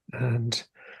 and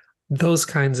those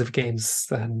kinds of games,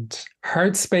 and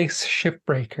Hard Space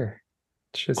Shipbreaker.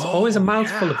 which is always a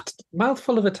Oh,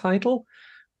 mouthful of a title.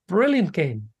 Brilliant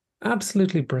game.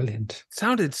 Absolutely brilliant.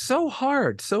 Sounded so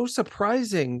hard, so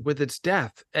surprising with its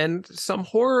depth, and some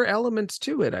horror elements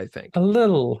to it, I think. A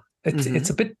little. It's Mhm.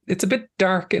 it's a bit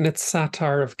dark in its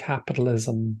satire of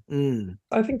capitalism. Mm.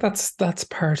 I think that's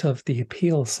part of the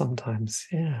appeal sometimes.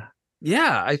 Yeah.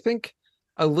 Yeah, I think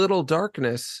a little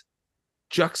darkness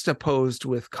juxtaposed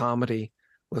with comedy,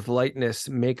 with lightness,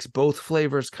 makes both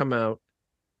flavors come out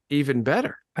even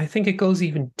better. I think it goes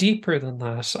even deeper than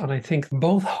that. And I think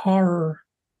both horror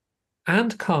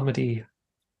and comedy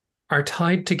are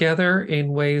tied together in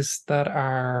ways that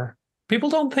are people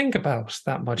don't think about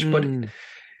that much. But Mm.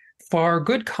 for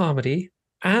good comedy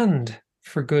and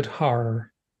for good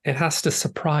horror, it has to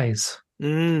surprise,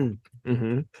 Mm.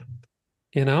 Hmm.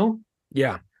 you know?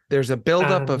 Yeah. There's a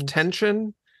buildup of And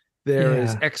tension. There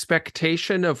is yeah,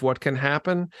 expectation of what can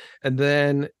happen, and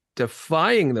then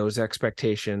defying those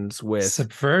expectations with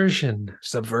subversion.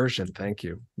 subversion. Thank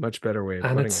you. Much better way of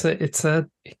And putting it.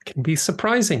 it can be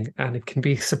surprising, and it can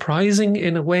be surprising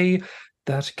in a way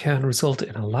that can result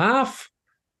in a laugh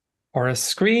or a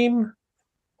scream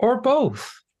or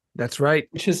both, That's right.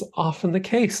 which is often the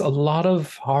case. A lot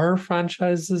of horror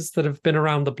franchises that have been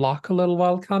around the block a little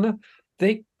while,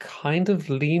 they kind of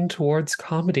lean towards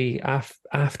comedy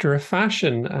after a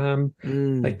fashion.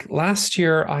 Mm. Like last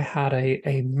year, I had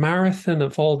a marathon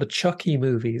of all the Chucky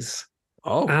movies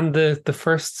Oh. and the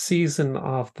first season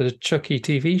of the Chucky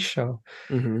TV show.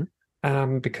 Hmm.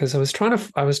 Because I was trying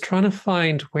to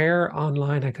find where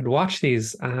online I could watch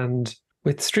these, and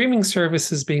with streaming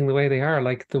services being the way they are,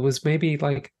 like there was maybe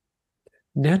like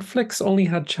Netflix only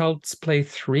had Child's Play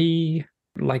 3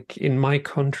 like in my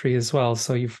country as well.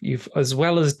 So you've as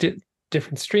well as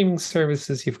different streaming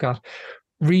services, you've got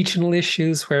regional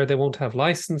issues where they won't have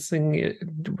licensing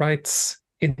rights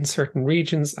in certain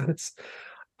regions, and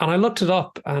I looked it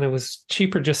up, and it was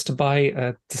cheaper just to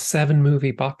buy the 7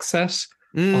 movie box set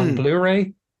on Mm.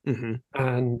 Blu-ray, Hmm.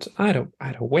 and I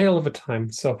had a whale of a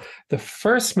time. So the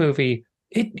first movie,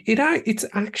 it's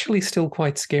actually still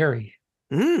quite scary.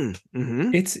 Mm.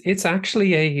 Hmm. It's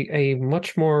actually a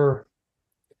much more,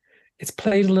 it's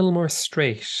played a little more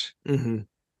straight. Hmm.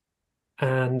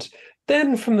 And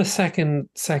then from the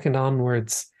second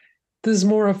onwards, there's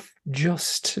more of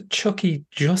just Chucky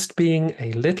just being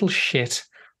a little shit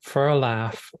for a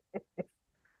laugh.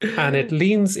 And it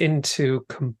leans into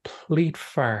complete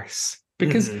farce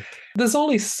because Hmm. there's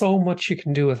only so much you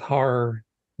can do with horror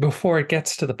before it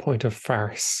gets to the point of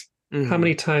farce. How Hmm.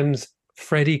 many times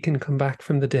Freddy can come back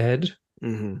from the dead?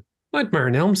 Hmm. Nightmare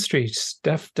on Elm Street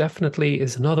definitely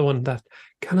is another one that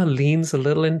kind of leans a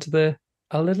little into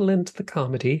the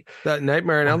comedy. That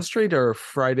Nightmare on Uh, Elm Street or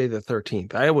Friday the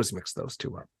 13th? I always mix those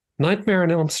two up. Nightmare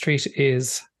on Elm Street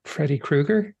is Freddy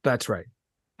Krueger, That's right.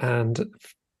 and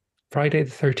Friday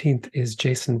the 13th is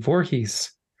Jason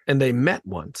Voorhees. And they met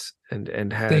once and They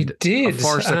had a did.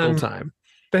 farcical time.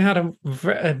 They had a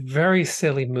very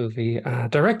silly movie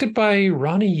directed by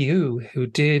Ronnie Yu,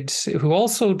 who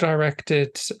also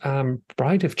directed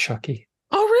Bride of Chucky.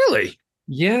 Oh, really?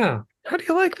 Yeah, How do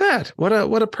you like that? What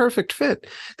a perfect fit.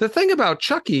 The thing about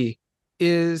Chucky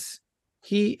is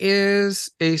he is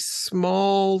a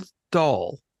small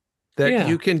doll that yeah,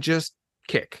 you can just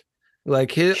kick.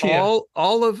 Like his yeah.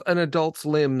 all of an adult's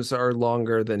limbs are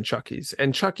longer than Chucky's,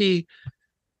 and Chucky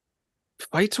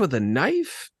fights with a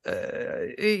knife.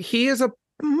 He is a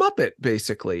Muppet,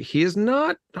 basically. He is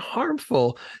not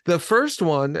harmful. The first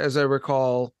one, as I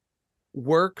recall,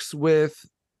 works with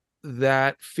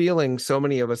that feeling so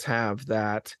many of us have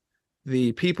that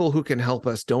the people who can help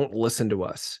us don't listen to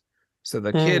us. So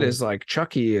the kid Mm, is like,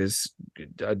 Chucky is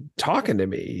talking to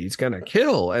me. He's gonna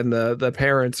kill, and the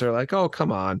parents are like, oh,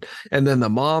 come on. And then the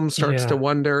mom starts to yeah.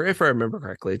 wonder, if I remember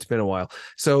correctly, it's been a while.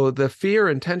 So the fear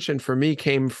and tension for me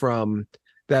came from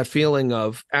that feeling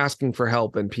of asking for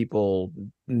help and people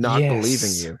not believing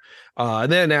Yes. you.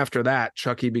 And then after that,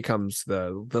 Chucky becomes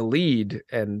the lead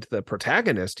and the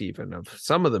protagonist even of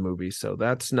some of the movies. So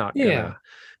that's not Yeah. gonna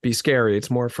be scary. It's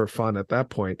more for fun at that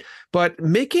point. But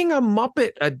making a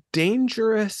Muppet a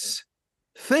dangerous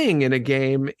thing in a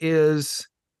game is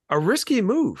a risky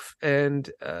move, and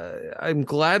I'm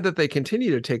glad that they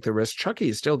continue to take the risk. Chucky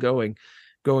is still going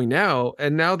now,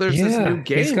 and now there's this new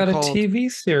Yeah. He's game got a called TV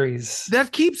series.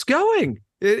 that keeps going.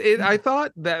 I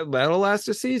thought that'll last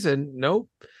a season. Nope.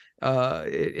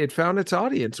 It found its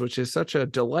audience, which is such a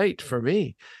delight for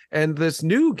me. And this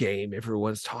new game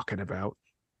everyone's talking about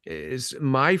is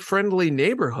My Friendly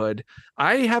Neighborhood.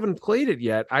 I haven't played it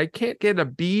yet. I can't get a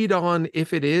bead on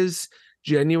if it is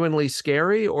genuinely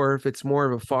scary or if it's more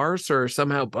of a farce or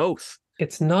somehow both.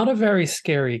 It's not a very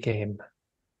scary game.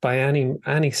 by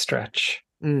any stretch.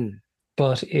 Mm.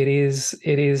 But it is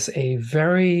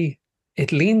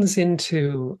it leans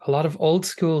into a lot of old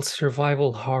school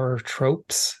survival horror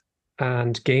tropes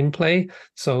and gameplay.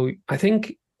 So I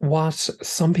think what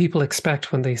some people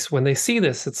expect when they see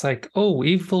this, it's like, oh,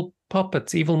 evil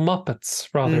puppets, evil Muppets,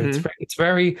 rather.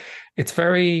 Mm-hmm. It's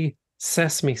very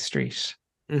Sesame Street.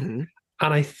 Mm-hmm.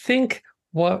 And I think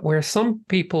where some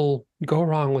people go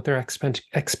wrong with their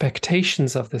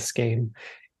expectations of this game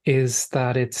is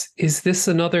that is this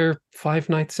another Five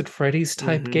Nights at Freddy's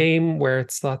type Mhm. game where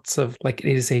it's lots of like,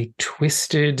 it is a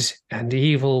twisted and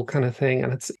evil kind of thing,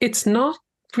 and it's not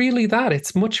really that.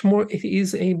 It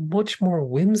is a much more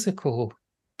whimsical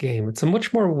game. It's a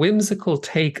much more whimsical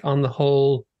take on the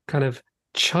whole kind of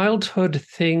childhood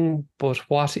thing, but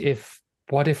what if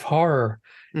horror.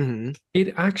 Mm-hmm.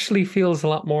 It actually feels a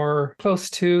lot more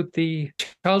close to the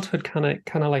childhood kind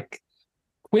of like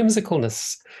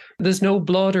whimsicalness. There's no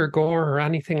blood or gore or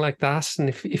anything like that. And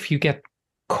if you get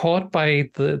caught by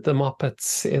the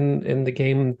Muppets in the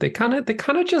game, they kind of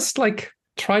just like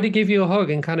try to give you a hug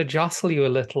and kind of jostle you a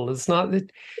little. It's not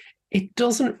that it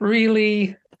doesn't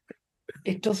really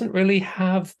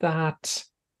have that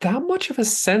much of a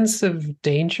sense of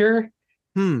danger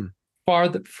Hmm. for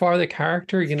the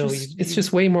character. You know, it's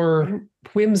just way more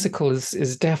whimsical.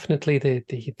 Is definitely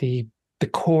the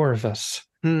core of it.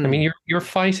 I mean, you're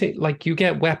fighting, like, you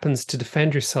get weapons to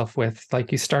defend yourself with.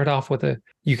 Like, you start off with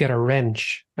you get a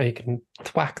wrench and you can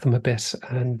thwack them a bit,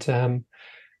 and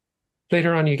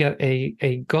later on you get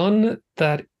a gun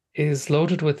that is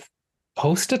loaded with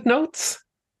post-it notes.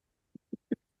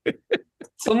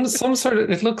 some sort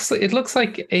of, it looks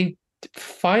like a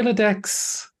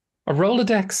Filodex, a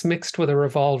Rolodex mixed with a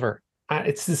revolver.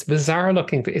 It's this bizarre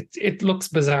looking. It looks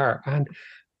bizarre, and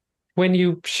when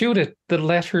you shoot it, the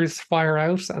letters fire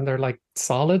out and they're like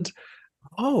solid.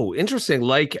 Oh, interesting.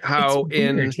 Like how It's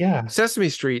weird, yeah. Sesame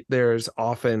Street, there's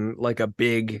often like a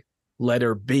big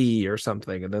letter B or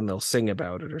something, and then they'll sing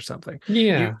about it or something.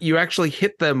 Yeah. You actually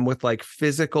hit them with like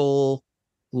physical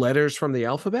letters from the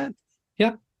alphabet?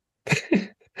 Yeah.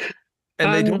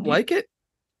 And they don't like it?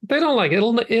 They don't like it.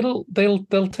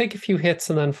 They'll take a few hits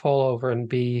and then fall over and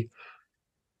be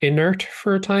inert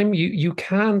for a time. You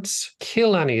can't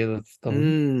kill any of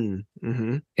them.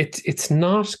 Mm-hmm. It's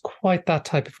not quite that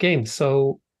type of game.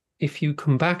 So if you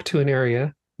come back to an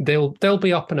area, they'll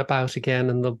be up and about again,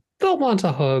 and they'll want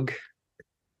a hug.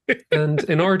 And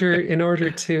in order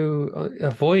to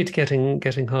avoid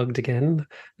getting hugged again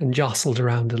and jostled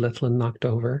around a little and knocked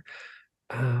over,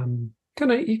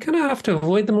 you kind of have to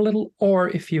avoid them a little. Or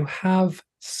if you have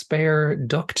spare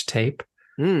duct tape,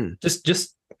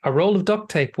 just a roll of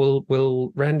duct tape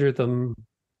will render them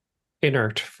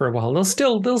inert for a while.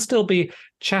 They'll still be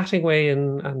chatting away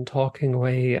and talking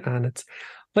away, and it's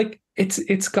like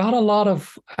it's got a lot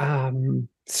of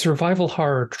survival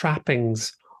horror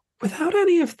trappings without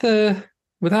any of the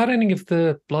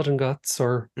blood and guts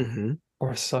or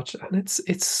such. And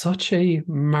it's such a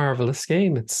marvelous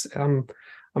game. It's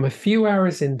I'm a few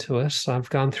hours into it. I've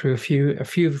gone through a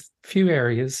few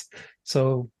areas.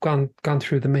 So gone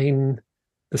through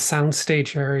the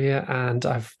soundstage area, and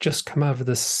I've just come out of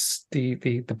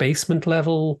the basement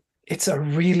level. It's a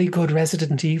really good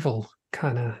Resident Evil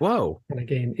kind of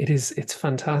game. It's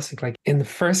fantastic. Like in the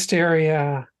first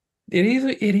area, it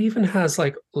even has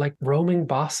like roaming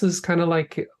bosses, kind of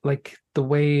like the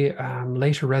way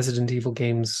later Resident Evil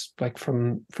games, like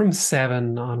from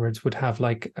 7 onwards, would have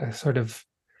like a sort of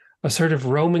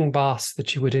roaming boss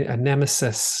that you would, a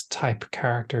nemesis type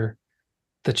character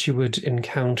that you would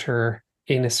encounter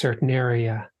in a certain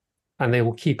area, and they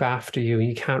will keep after you.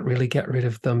 You can't really get rid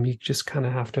of them. You just kind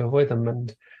of have to avoid them.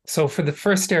 And so for the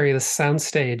first area, the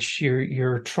soundstage,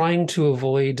 you're trying to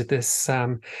avoid this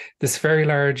very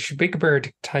large Big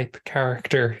Bird type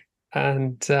character,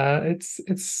 and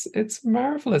it's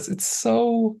marvelous. It's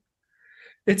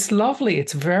lovely.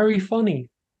 It's very funny.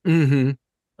 Mm-hmm.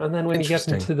 And then when you get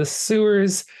into the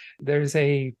sewers, there's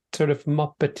a sort of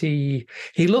Muppety.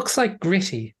 He looks like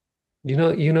Gritty. You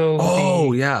know.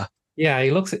 Oh, yeah. Yeah,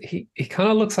 he kind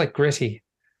of looks like Gritty,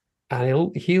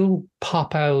 and he'll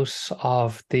pop out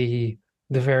of the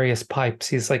various pipes.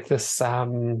 He's like this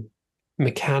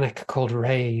mechanic called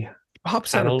Ray.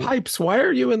 Pops out of pipes. Why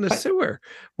are you in the sewer?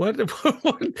 What?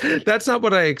 That's not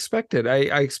what I expected.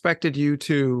 I expected you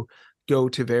to go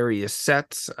to various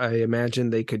sets. I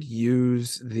imagine they could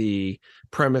use the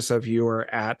premise of you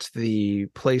are at the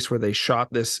place where they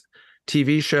shot this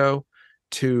TV show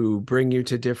to bring you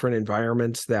to different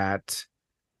environments that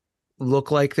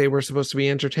look like they were supposed to be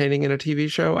entertaining in a TV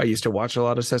show. I used to watch a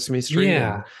lot of Sesame Street.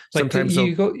 Yeah, And like sometimes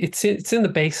you go. It's in the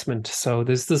basement, so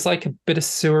there's like a bit of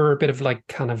sewer, a bit of like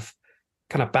kind of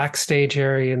backstage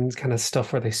area and kind of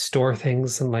stuff where they store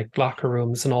things and like locker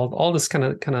rooms and all this kind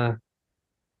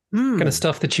of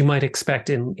stuff that you might expect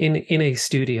in a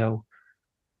studio.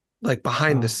 like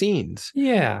behind the scenes.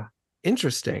 Yeah.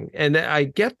 Interesting. And I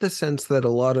get the sense that a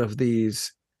lot of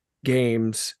these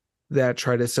games that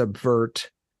try to subvert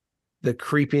the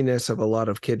creepiness of a lot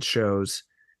of kids shows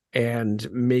and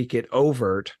make it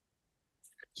overt,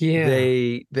 Yeah.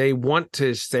 they want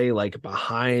to say like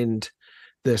behind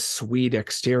the sweet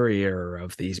exterior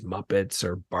of these Muppets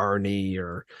or Barney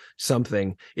or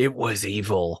something, it was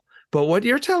evil. But what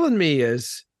you're telling me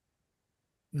is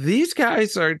these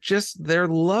guys are just, they're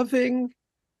loving,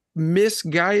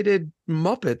 misguided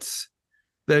Muppets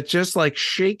that just like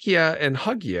shake you and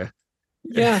hug you.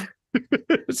 Yeah.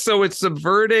 So it's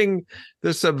subverting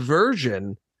the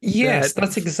subversion. Yes,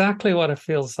 that's exactly what it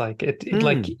feels like.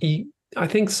 I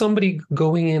think somebody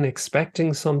going in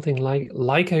expecting something like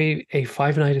a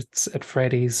Five Nights at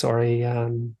Freddy's or a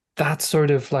that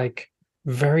sort of like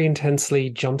very intensely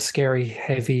jump scary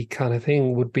heavy kind of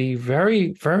thing would be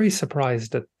very, very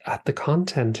surprised at the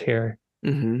content here.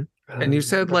 Mm-hmm. And you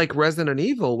said like Resident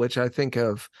Evil, which I think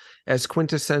of as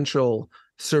quintessential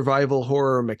survival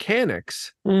horror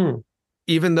mechanics,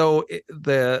 even though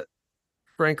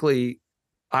frankly,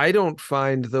 I don't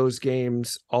find those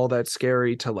games all that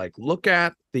scary to like look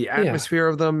at. The atmosphere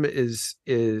of them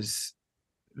is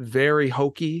very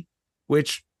hokey,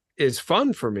 which is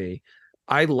fun for me.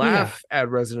 I laugh at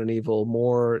Resident Evil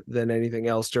more than anything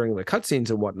else during the cutscenes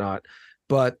and whatnot.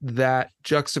 But that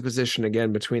juxtaposition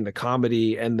again between the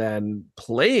comedy and then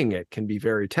playing it can be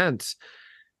very tense.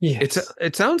 Yes.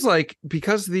 It sounds like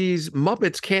because these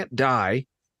Muppets can't die,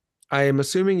 I am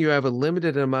assuming you have a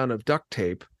limited amount of duct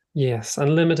tape. Yes,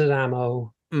 unlimited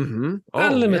ammo. Mm-hmm.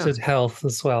 And limited health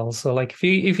as well. So like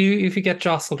if you get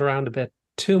jostled around a bit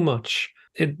too much,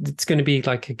 it's going to be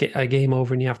like a game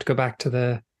over and you have to go back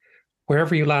to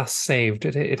wherever you last saved.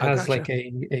 It has like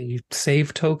a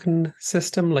save token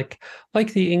system, like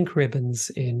the ink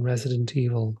ribbons in Resident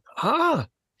Evil.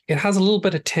 It has a little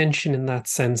bit of tension in that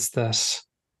sense that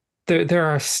there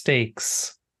are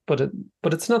stakes, but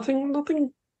it's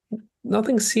nothing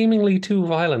seemingly too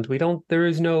violent. There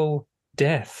is no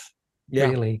death,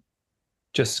 really.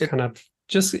 Just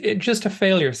a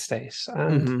failure state.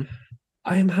 And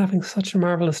I am having such a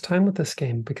marvelous time with this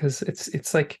game because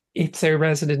it's like it's a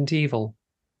Resident Evil.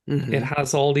 It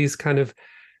has all these kind of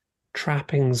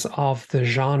trappings of the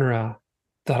genre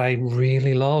that I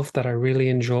really love, that I really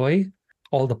enjoy.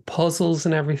 All the puzzles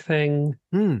and everything.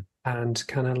 And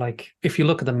kind of like if you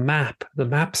look at the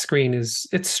map screen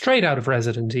it's straight out of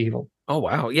Resident Evil. Oh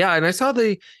wow. Yeah, and I saw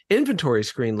the inventory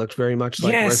screen looked very much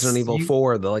like Resident Evil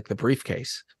 4, the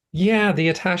briefcase. Yeah,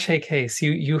 the attaché case.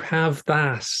 You have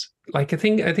that. Like I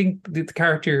think the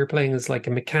character you're playing is like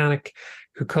a mechanic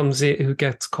who comes in, who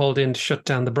gets called in to shut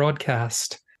down the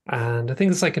broadcast, and I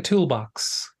think it's like a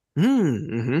toolbox.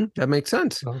 That makes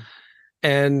sense.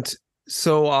 And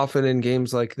so often in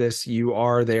games like this, you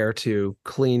are there to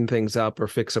clean things up or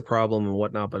fix a problem and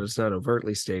whatnot, but it's not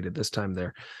overtly stated. This time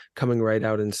they're coming right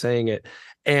out and saying it.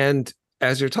 And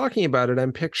as you're talking about it,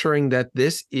 I'm picturing that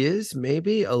this is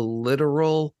maybe a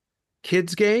literal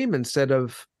kids game instead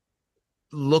of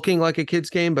looking like a kids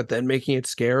game, but then making it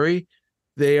scary.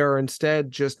 They are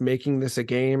instead just making this a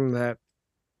game that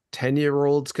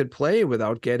 10-year-olds could play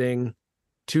without getting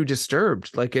too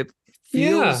disturbed. Like it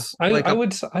feels I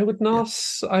would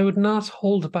not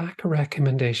hold back a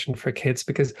recommendation for kids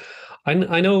because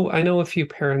I know a few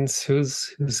parents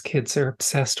whose kids are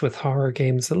obsessed with horror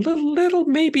games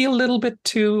maybe a little bit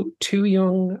too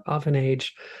young of an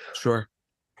age. Sure.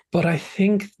 But I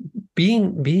think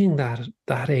being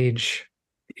that age,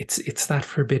 it's that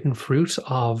forbidden fruit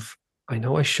of I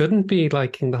know I shouldn't be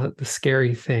liking the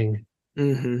scary thing.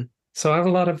 So I have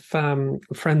a lot of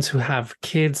friends who have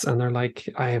kids, and they're like,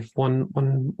 I have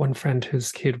one friend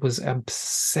whose kid was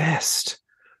obsessed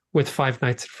with Five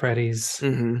Nights at Freddy's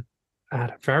at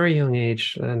a very young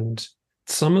age, and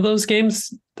some of those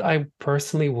games I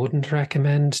personally wouldn't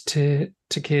recommend to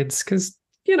kids because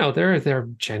they're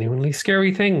genuinely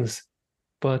scary things.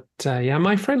 But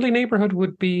my friendly neighborhood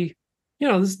would be,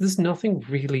 there's nothing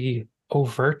really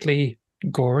overtly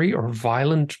gory or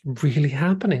violent really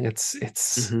happening.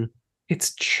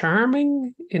 It's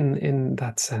charming in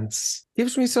that sense.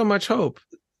 Gives me so much hope.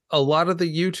 A lot of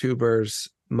the YouTubers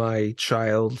my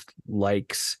child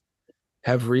likes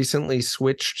have recently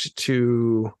switched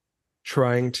to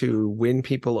trying to win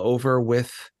people over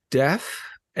with death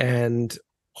and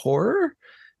horror.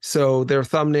 So their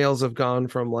thumbnails have gone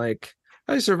from like,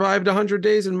 I survived 100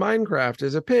 days in Minecraft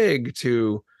as a pig,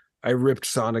 to I ripped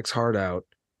Sonic's heart out.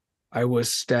 I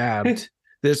was stabbed.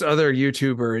 This other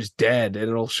YouTuber is dead, and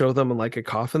it'll show them in like a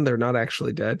coffin. They're not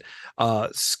actually dead.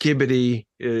 Skibbity,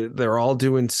 they're all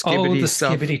doing skibbity the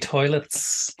stuff. skibbity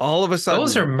toilets. All of a sudden,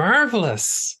 Those are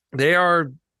marvelous. they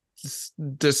are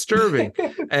disturbing,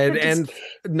 and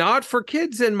not for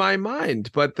kids in my mind,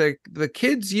 but the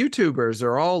kids YouTubers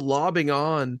are all lobbing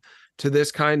on to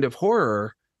this kind of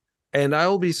horror, and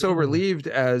I'll be so relieved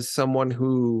as someone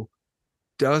who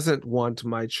doesn't want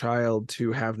my child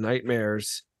to have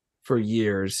nightmares for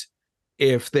years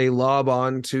if they lob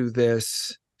on to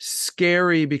this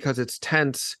scary because it's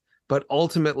tense but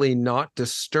ultimately not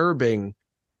disturbing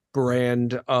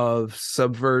brand of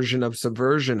subversion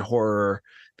having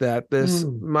that this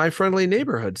My Friendly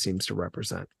Neighborhood seems to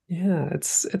represent. Yeah,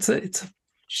 it's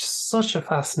such a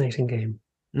fascinating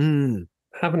game.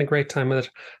 Having a great time with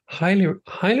it.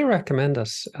 Highly recommend it.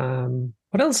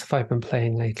 What else have I been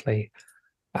playing lately?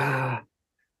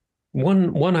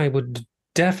 One I would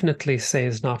definitely say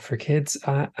is not for kids.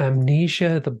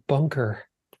 Amnesia: The Bunker.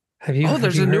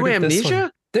 There's a new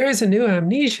Amnesia? There is a new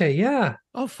Amnesia, yeah.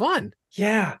 Oh, fun.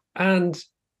 Yeah. And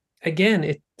again,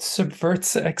 it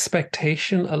subverts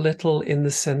expectation a little in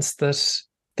the sense that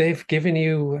they've given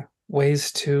you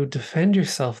ways to defend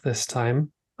yourself this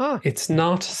time. It's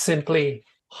not simply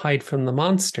hide from the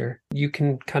monster. You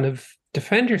can kind of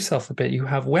defend yourself a bit. You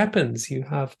have weapons, you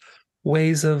have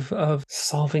ways of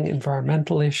solving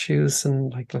environmental issues,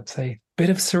 and like, let's say, bit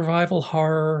of survival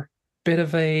horror, bit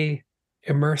of a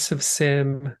immersive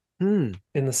sim in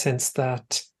the sense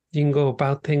that you can go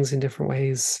about things in different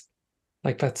ways.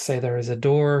 Like, let's say there is a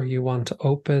door you want to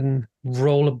open,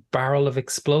 roll a barrel of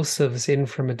explosives in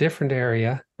from a different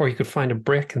area, or you could find a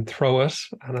brick and throw it,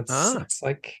 and it's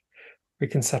like we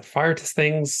can set fire to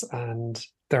things, and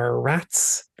there are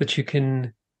rats that you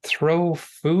can throw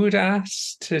food at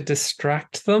to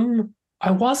distract them. I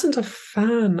wasn't a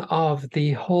fan of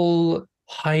the whole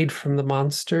hide from the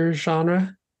monster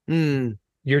genre.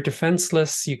 You're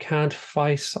defenseless, you can't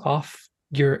fight off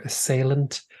your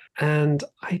assailant, and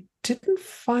I didn't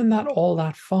find that all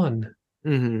that fun.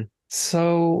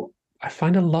 So I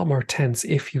find it a lot more tense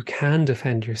if you can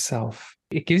defend yourself.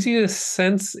 It gives you a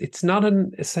sense, it's not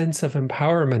a sense of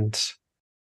empowerment.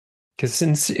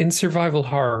 Because in survival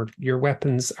horror, your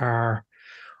weapons are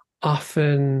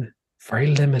often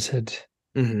very limited.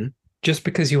 Just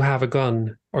because you have a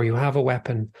gun or you have a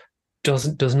weapon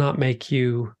does not make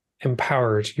you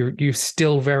empowered. You're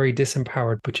still very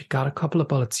disempowered, but you got a couple of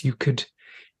bullets. You could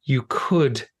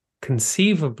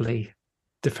conceivably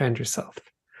defend yourself.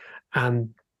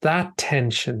 And that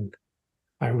tension,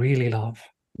 I really love.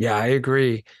 Yeah, I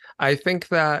agree. I think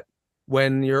that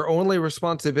when your only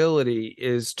responsibility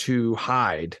is to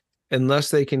hide,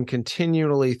 unless they can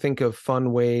continually think of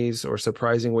fun ways or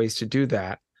surprising ways to do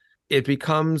that, it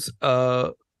becomes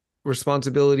a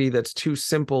responsibility that's too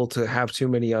simple to have too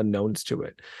many unknowns to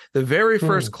it. The very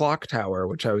first Clock Tower,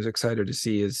 which I was excited to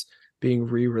see, is being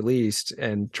re-released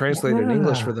and translated in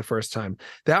English for the first time.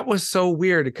 That was so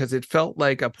weird because it felt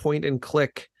like a point and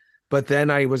click, but then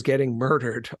I was getting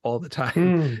murdered all the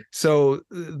time. So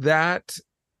that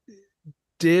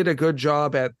did a good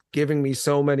job at giving me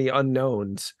so many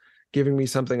unknowns, giving me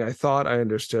something I thought I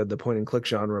understood, the point and click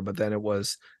genre, but then it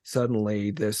was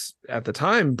suddenly this, at the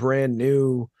time, brand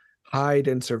new hide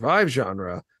and survive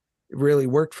genre. It really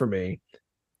worked for me.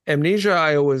 Amnesia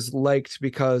I always liked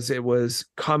because it was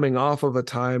coming off of a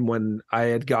time when I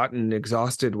had gotten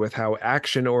exhausted with how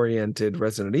action-oriented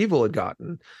Resident Evil had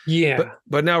gotten. Yeah.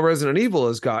 But now Resident Evil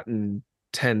has gotten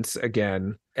tense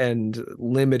again and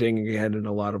limiting again in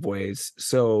a lot of ways.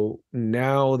 So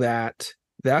now that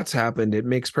that's happened, it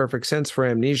makes perfect sense for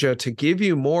Amnesia to give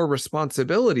you more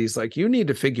responsibilities. Like, you need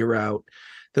to figure out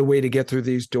the way to get through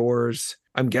these doors,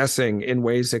 I'm guessing, in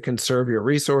ways that conserve your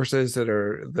resources, that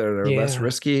are less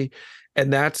risky.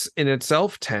 And that's in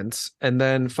itself tense. And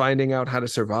then finding out how to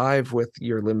survive with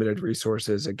your limited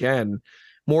resources, again,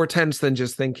 more tense than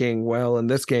just thinking, well, in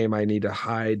this game, I need to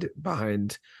hide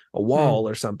behind a wall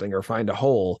or something, or find a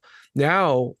hole.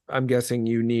 Now, I'm guessing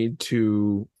you need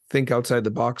to think outside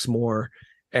the box more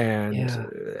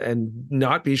and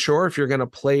not be sure if you're going to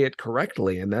play it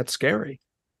correctly. And that's scary.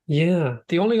 Yeah.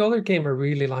 The only other game I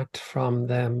really liked from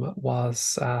them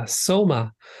was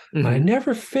Soma. I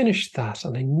never finished that,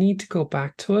 and I need to go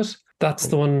back to it. That's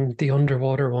the one, the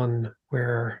underwater one,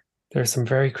 where there's some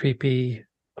very creepy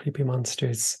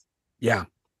monsters. Yeah.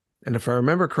 And if I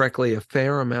remember correctly, a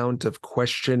fair amount of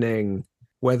questioning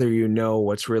whether you know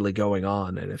what's really going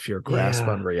on and if your grasp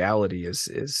Yeah. on reality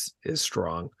is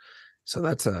strong. So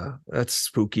that's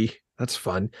spooky. That's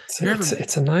fun.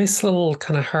 It's a nice little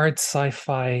kind of hard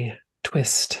sci-fi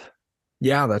twist.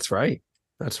 Yeah, that's right.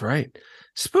 That's right.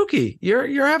 Spooky.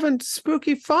 You're having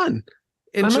spooky fun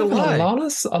in I'm having July.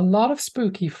 a lot of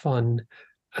spooky fun,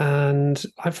 and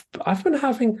I've been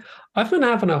having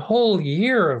a whole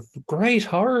year of great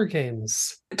horror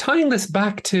games. Tying this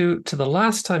back to the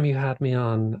last time you had me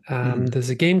on, there's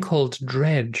a game called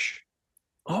Dredge.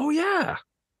 Oh yeah.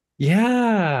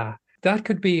 Yeah, that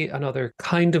could be another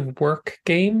kind of work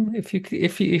game if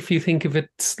you think of it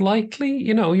slightly.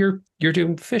 You're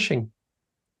doing fishing,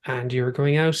 and you're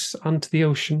going out onto the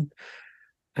ocean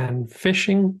and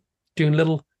fishing, doing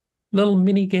little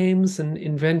mini games and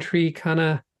inventory kind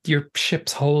of. Your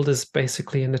ship's hold is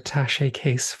basically an attaché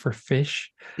case for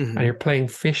fish, and you're playing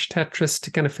fish Tetris to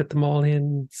kind of fit them all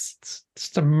in. It's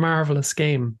a marvelous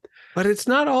game. But it's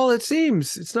not all it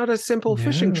seems. It's not a simple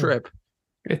fishing No. trip.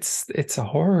 It's a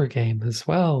horror game as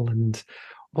well, and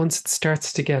once it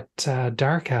starts to get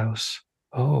dark out,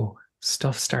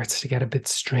 stuff starts to get a bit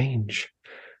strange.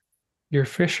 Your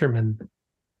fisherman,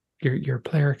 your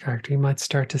player character, you might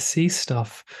start to see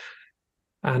stuff,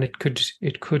 and it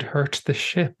could hurt the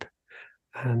ship.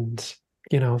 And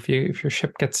if your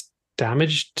ship gets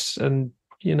damaged, and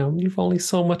you've only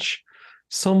so much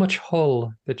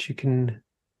hull that you can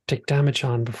take damage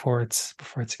on before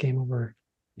it's game over.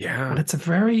 Yeah. And it's a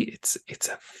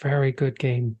very good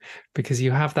game, because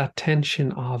you have that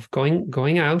tension of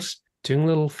going out, doing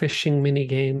little fishing mini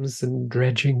games and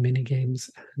dredging mini games,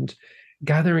 and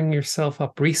gathering yourself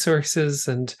up resources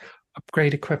and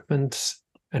upgrade equipment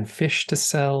and fish to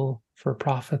sell for a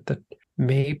profit that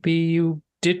maybe you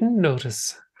didn't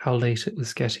notice how late it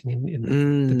was getting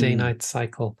in the day-night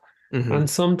cycle. And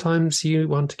sometimes you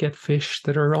want to get fish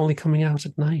that are only coming out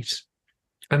at night.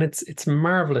 And it's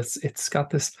marvelous. It's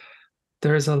got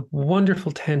there's a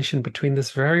wonderful tension between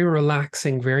this very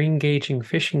relaxing, very engaging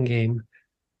fishing game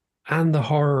and the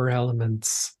horror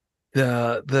elements.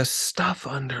 The stuff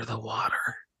under the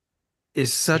water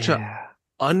is such Yeah.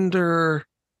 a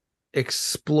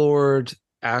underexplored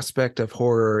aspect of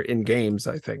horror in games,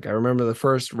 I think. I remember the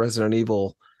first Resident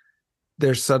Evil,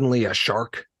 there's suddenly a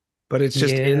shark, but it's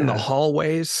just in the Yeah.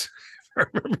 hallways. If I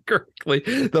remember correctly,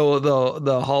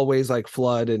 the hallways like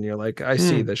flood, and you're like, I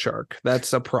see the shark.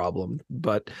 That's a problem.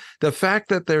 But the fact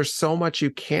that there's so much you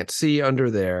can't see under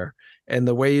there, and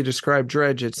the way you describe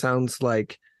Dredge, it sounds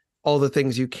like all the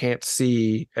things you can't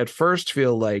see at first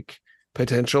feel like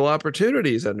potential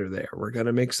opportunities under there. We're going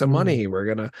to make some money. We're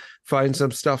going to find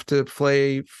some stuff to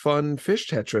play fun fish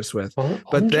Tetris with.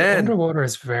 But then underwater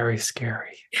is very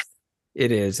scary.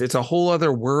 It is. It's a whole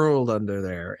other world under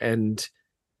there. And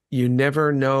you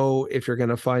never know if you're going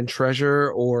to find treasure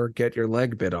or get your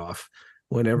leg bit off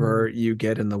whenever you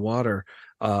get in the water.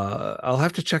 I'll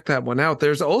have to check that one out.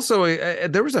 There's also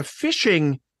there was a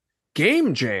fishing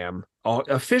game jam,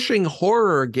 a fishing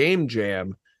horror game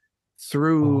jam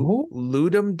through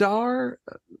Ludum Dare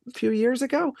a few years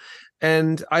ago.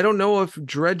 And I don't know if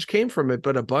Dredge came from it,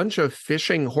 but a bunch of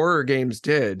fishing horror games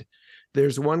did.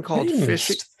 There's one called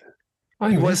Fishing.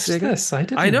 I missed this. I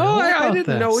didn't I know. know I about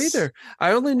didn't know this. either.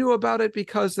 I only knew about it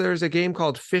because there's a game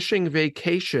called Fishing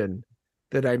Vacation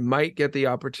that I might get the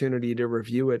opportunity to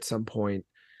review at some point.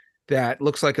 That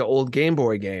looks like an old Game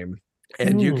Boy game,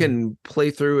 and you can play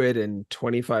through it in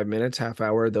 25 minutes, half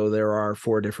hour, though there are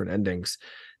 4 different endings.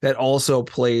 That also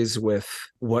plays with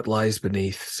what lies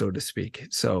beneath, so to speak.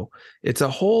 So it's a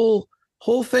whole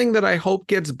thing that I hope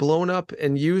gets blown up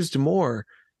and used more.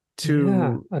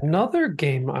 Another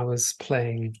game I was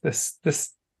playing this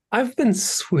I've been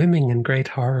swimming in great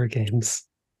horror games.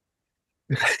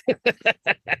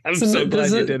 I'm so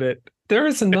glad you did it. There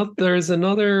is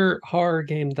another horror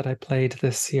game that I played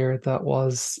this year that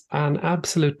was an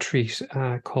absolute treat,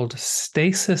 called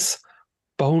Stasis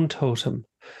Bone Totem.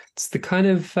 It's the kind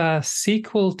of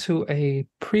sequel to a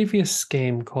previous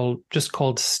game called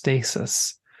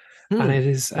Stasis. And it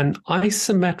is an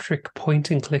isometric point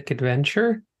and click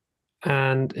adventure.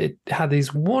 And it had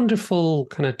these wonderful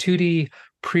kind of 2D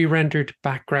pre-rendered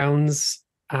backgrounds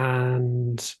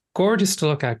and gorgeous to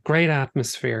look at, great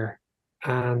atmosphere.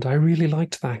 And I really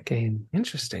liked that game.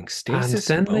 Interesting. Stasis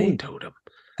Bone Totem.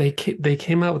 They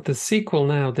came out with the sequel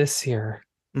now this year.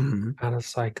 And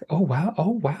it's like, oh wow,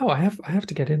 I have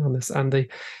to get in on this. And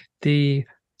the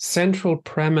central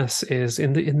premise is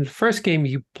in the first game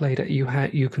you played it,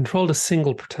 you controlled a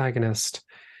single protagonist.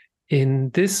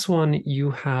 In this one, you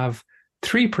have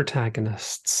 3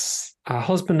 protagonists, a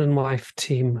husband and wife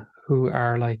team who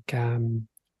are like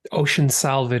ocean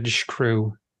salvage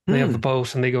crew. They have a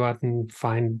boat and they go out and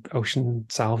find ocean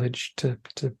salvage to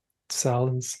sell.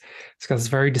 And it's got this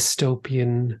very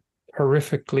dystopian,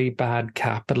 horrifically bad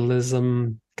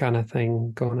capitalism kind of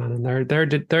thing going on. And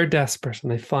they're desperate,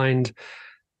 and they find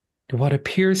what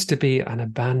appears to be an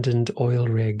abandoned oil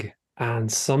rig.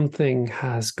 And something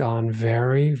has gone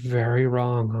very, very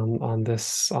wrong on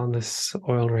this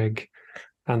oil rig.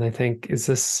 And they think, is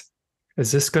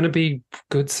this going to be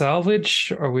good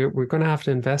salvage, or we're going to have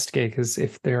to investigate? Because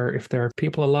if there are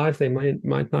people alive, they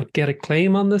might not get a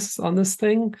claim on this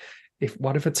thing.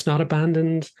 What if it's not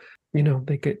abandoned?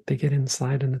 They get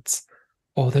inside, and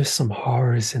there's some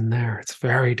horrors in there. It's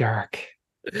very dark.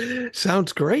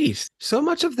 Sounds great. So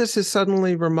much of this is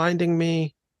suddenly reminding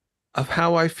me of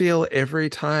how I feel every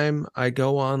time I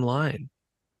go online,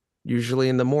 usually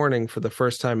in the morning for the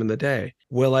first time in the day.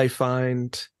 Will I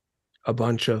find a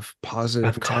bunch of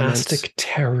positive fantastic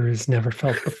terrors never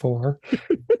felt before?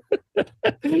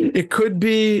 It could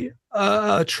be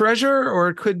a treasure, or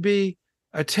it could be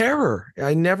a terror.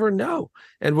 I never know.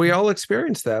 And we all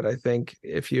experience that. I think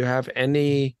if you have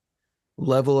any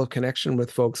level of connection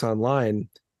with folks online,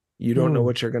 you don't know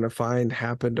what you're going to find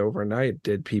happened overnight.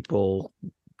 Did people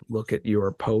look at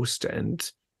your post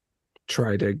and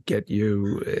try to get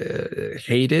you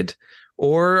hated?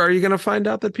 Or are you going to find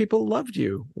out that people loved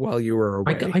you while you were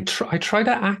away? I try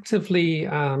to actively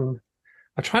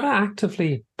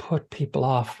put people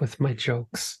off with my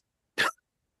jokes.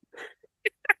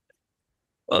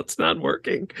 Well, it's not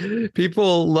working.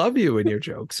 People love you in your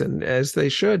jokes, and as they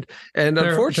should. And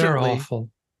unfortunately, they're awful.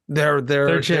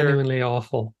 They're genuinely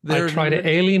awful. I try to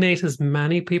alienate as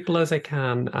many people as I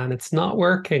can, and it's not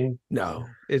working. No,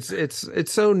 it's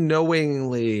so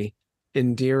knowingly,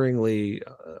 endearingly,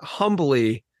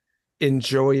 humbly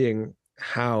enjoying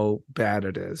how bad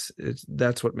it is.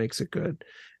 That's what makes it good.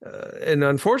 And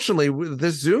unfortunately,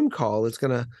 this Zoom call is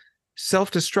going to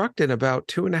self-destruct in about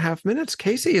 2.5 minutes.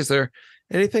 Casey, is there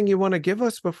anything you want to give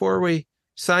us before we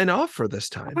sign off for this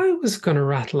time? I was going to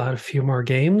rattle out a few more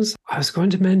games. I was going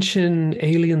to mention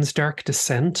Aliens Dark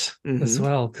Descent as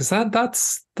well, because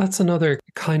that's another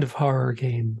kind of horror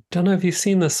game. Don't know if you've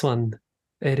seen this one.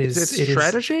 Is it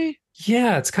strategy?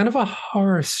 Yeah, it's kind of a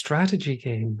horror strategy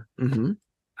game.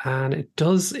 And it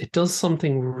does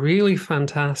something really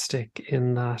fantastic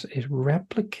in that it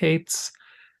replicates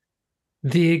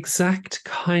the exact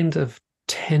kind of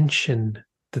tension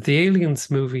that the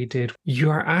Aliens movie did. You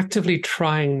are actively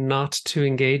trying not to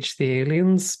engage the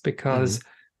aliens because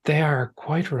they are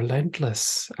quite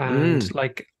relentless, and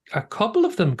like a couple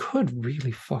of them could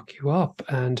really fuck you up,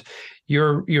 and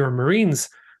your Marines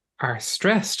are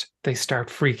stressed. They start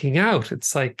freaking out.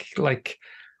 It's like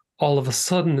all of a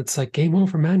sudden it's like, game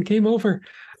over, man, game over.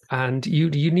 And you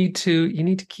need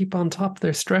to keep on top of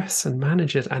their stress and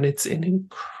manage it. And it's an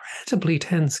incredibly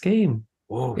tense game.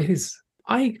 Whoa. It is.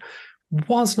 I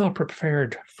was not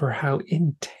prepared for how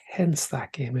intense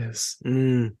that game is.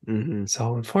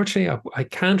 So unfortunately, I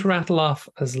can't rattle off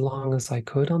as long as I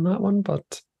could on that one,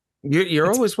 but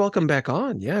you're always welcome back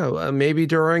on. Yeah, maybe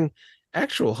during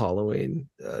actual Halloween.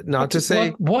 Not to say.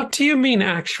 What do you mean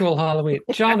actual Halloween,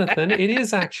 Jonathan? It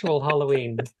is actual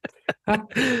Halloween.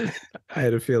 I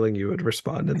had a feeling you would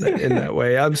respond in that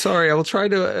way. I'm sorry. I will try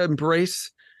to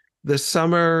embrace the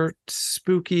summer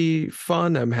spooky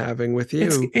fun I'm having with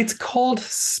you. It's called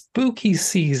spooky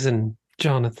season,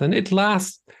 Jonathan. It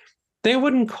lasts. They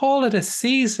wouldn't call it a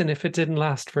season if it didn't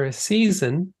last for a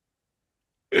season.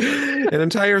 An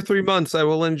entire 3 months. I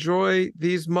will enjoy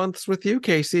these months with you,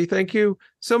 Casey. Thank you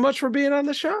so much for being on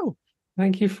the show.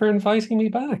 Thank you for inviting me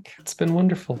back. It's been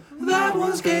wonderful. That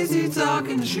was Casey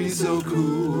talking. She's so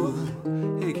cool.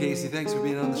 Hey, Casey, thanks for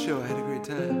being on the show. I had a great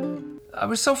time. I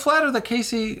was so flattered that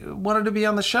Casey wanted to be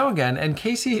on the show again. And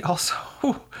Casey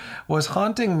also was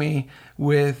haunting me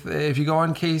with, if you go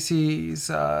on Casey's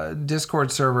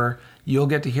Discord server, you'll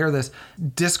get to hear this.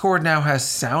 Discord now has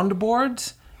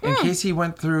soundboards. And Casey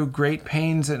went through great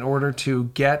pains in order to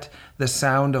get the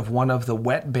sound of one of the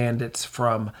wet bandits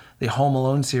from the Home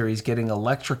Alone series getting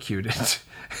electrocuted.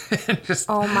 And just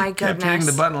oh my goodness. Kept hitting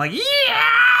the button like, yeah,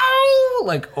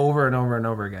 like over and over and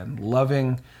over again.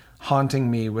 Haunting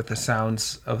me with the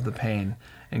sounds of the pain.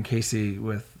 And Casey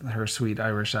with her sweet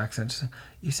Irish accent, just,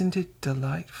 isn't it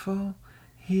delightful?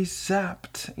 He's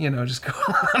zapped. Just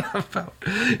going on about.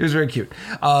 It was very cute.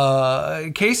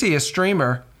 Casey, a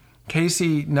streamer.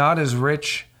 Casey, not as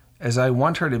rich as I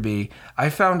want her to be. I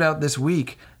found out this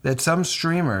week that some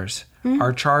streamers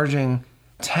are charging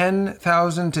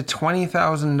 $10,000 to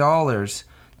 $20,000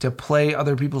 to play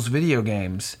other people's video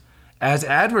games as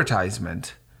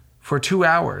advertisement for 2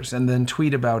 hours and then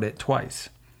tweet about it twice.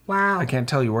 Wow. I can't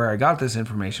tell you where I got this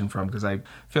information from because I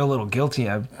feel a little guilty.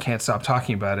 I can't stop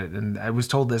talking about it. And I was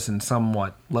told this in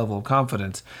somewhat level of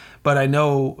confidence. But I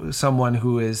know someone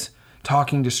who is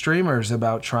talking to streamers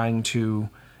about trying to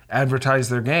advertise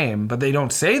their game, but they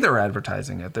don't say they're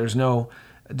advertising it. There's no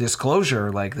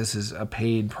disclosure like this is a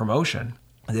paid promotion.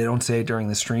 They don't say it during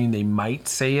the stream. They might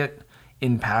say it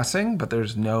in passing, but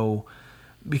there's no...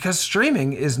 Because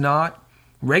streaming is not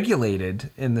regulated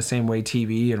in the same way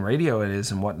TV and radio it is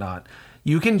and whatnot.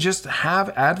 You can just have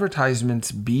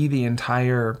advertisements be the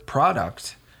entire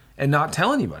product and not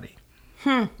tell anybody.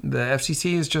 The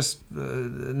FCC is just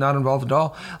not involved at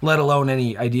all, let alone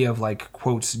any idea of like,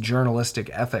 quotes, journalistic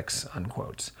ethics,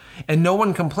 unquotes. And no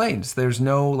one complains. There's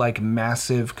no like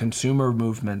massive consumer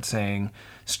movement saying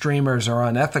streamers are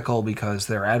unethical because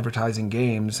they're advertising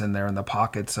games and they're in the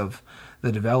pockets of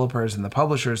the developers and the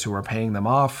publishers who are paying them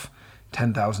off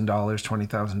 $10,000,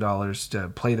 $20,000 to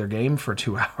play their game for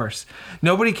 2 hours.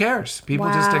 Nobody cares. People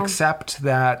just accept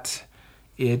that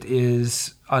it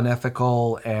is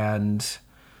unethical and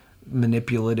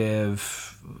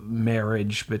manipulative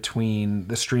marriage between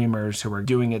the streamers who are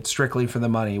doing it strictly for the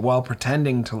money while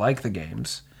pretending to like the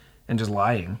games and just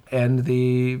lying, and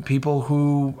the people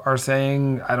who are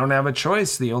saying, I don't have a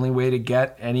choice. The only way to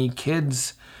get any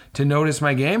kids to notice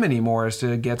my game anymore is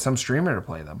to get some streamer to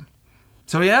play them.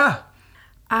 So yeah.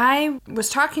 I was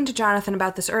talking to Jonathan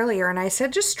about this earlier, and I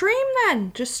said, just stream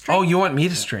then. Just stream. Oh, you want me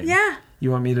to stream? Yeah. You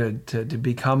want me to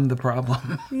become the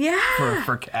problem? Yeah.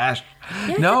 for cash?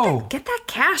 Yeah, No. Get that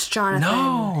cash, Jonathan.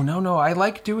 No. I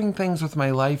like doing things with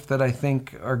my life that I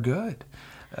think are good.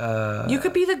 You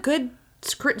could be the good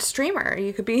streamer.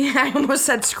 You could be, I almost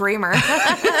said screamer.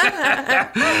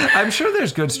 I'm sure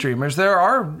there's good streamers. There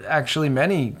are actually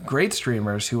many great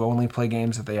streamers who only play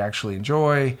games that they actually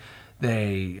enjoy.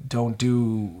 They don't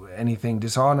do anything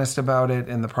dishonest about it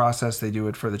in the process. They do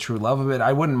it for the true love of it.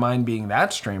 I wouldn't mind being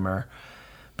that streamer,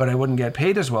 but I wouldn't get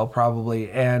paid as well probably.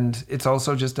 And it's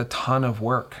also just a ton of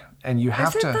work. And you have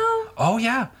Is it, to... though? Oh,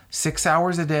 yeah. 6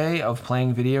 hours a day of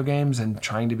playing video games and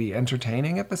trying to be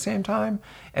entertaining at the same time.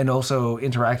 And also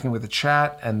interacting with the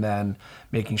chat and then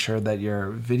making sure that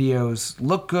your videos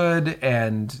look good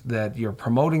and that you're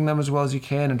promoting them as well as you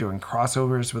can and doing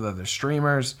crossovers with other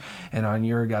streamers. And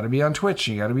you got to be on Twitch,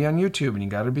 and you got to be on YouTube, and you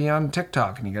got to be on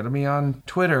TikTok, and you got to be on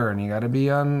Twitter, and you got to be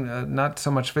on not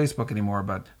so much Facebook anymore,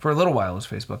 but for a little while it was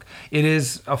Facebook. It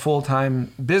is a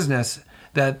full-time business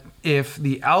that if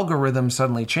the algorithm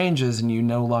suddenly changes and you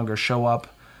no longer show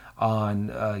up on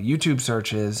YouTube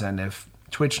searches, and if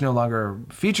Twitch no longer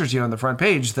features you on the front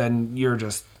page, then you're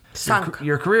just sunk.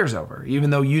 Your career's over, even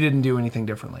though you didn't do anything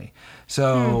differently.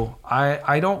 So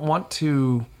I don't want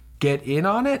to get in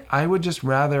on it. I would just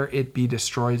rather it be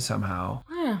destroyed somehow,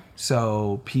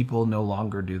 so people no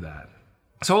longer do that.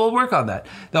 So we'll work on that.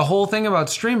 The whole thing about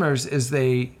streamers is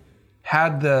they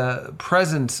had the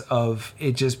presence of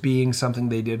it just being something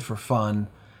they did for fun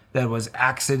that was I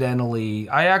accidentally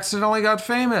got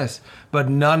famous, but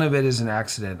none of it is an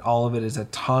accident. All of it is a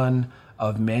ton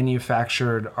of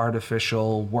manufactured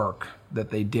artificial work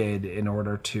that they did in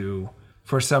order to,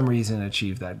 for some reason,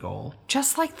 achieve that goal.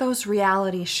 Just like those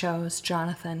reality shows,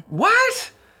 Jonathan.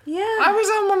 What? Yeah. I was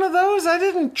on one of those. I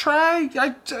didn't try.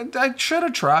 I should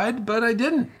have tried, but I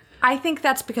didn't. I think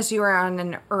that's because you were on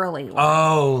an early one.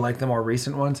 Oh, like the more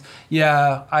recent ones?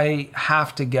 Yeah, I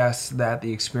have to guess that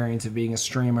the experience of being a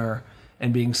streamer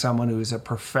and being someone who is a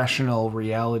professional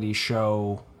reality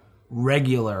show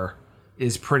regular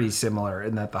is pretty similar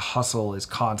in that the hustle is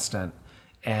constant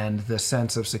and the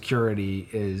sense of security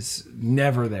is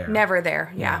never there. Never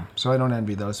there, yeah. So I don't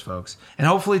envy those folks. And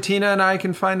hopefully Tina and I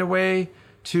can find a way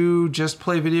to just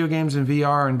play video games in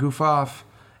VR and goof off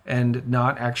and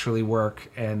not actually work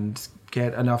and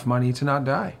get enough money to not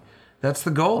die. That's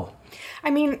the goal. I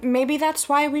mean, maybe that's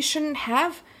why we shouldn't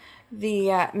have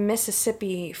the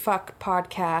Mississippi Fuck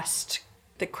podcast,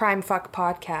 the Crime Fuck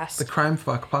podcast. The Crime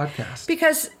Fuck podcast.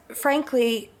 Because,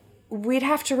 frankly, we'd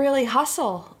have to really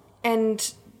hustle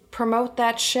and promote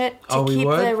that shit to keep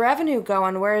the revenue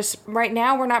going, whereas right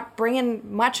now we're not bringing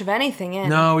much of anything in.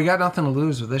 No, we got nothing to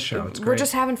lose with this show. It's great. We're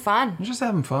just having fun. We're just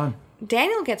having fun.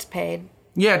 Daniel gets paid.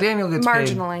 Yeah, Daniel gets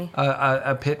marginally paid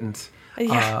a pittance.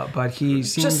 Yeah. But he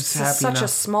seems just happy such enough. a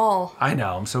small. I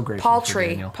know. I'm so grateful for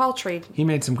Daniel. Paltry. He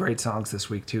made some great songs this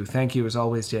week too. Thank you as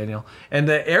always, Daniel. And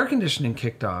the air conditioning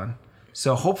kicked on,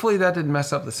 so hopefully that didn't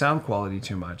mess up the sound quality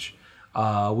too much.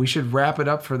 We should wrap it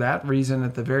up for that reason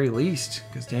at the very least,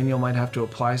 because Daniel might have to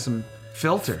apply some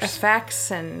filters.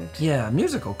 Effects and... Yeah,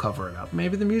 music will cover it up.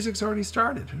 Maybe the music's already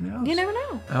started. Who knows? You never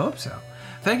know. I hope so.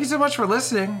 Thank you so much for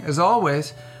listening. As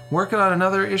always, working on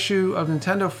another issue of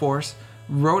Nintendo Force.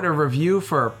 wrote a review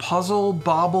for Puzzle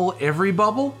Bobble Every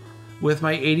Bubble with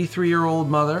my 83-year-old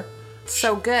mother.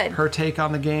 So good. Her take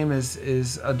on the game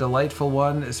is a delightful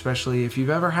one, especially if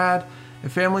you've ever had a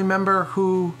family member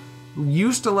who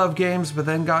used to love games but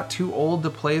then got too old to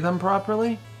play them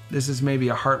properly. This is maybe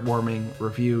a heartwarming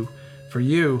review for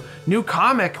you. New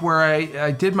comic where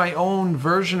I did my own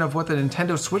version of what the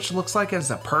Nintendo Switch looks like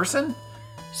as a person.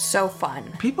 So fun.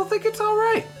 People think it's all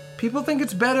right. People think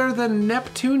it's better than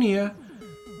Neptunia.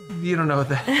 You don't know what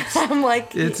that is. I'm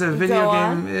like, it's a video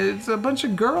game. It's a bunch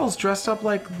of girls dressed up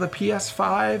like the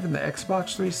PS5 and the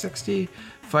Xbox 360,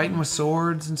 fighting with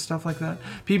swords and stuff like that.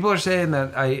 People are saying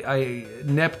that I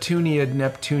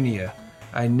Neptunia.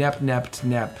 I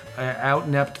nepped. I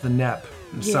out-nepped the Nep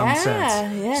in some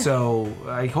sense. Yeah. So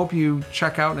I hope you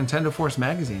check out Nintendo Force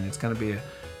magazine. It's going to be a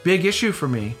big issue for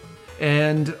me.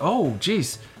 And, oh,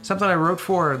 geez, something I wrote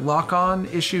for Lock On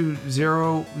issue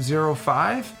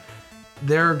 005.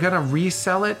 They're going to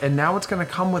resell it, and now it's going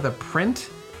to come with a print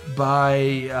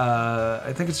by,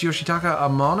 I think it's Yoshitaka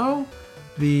Amano,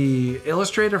 the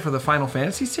illustrator for the Final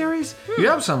Fantasy series. You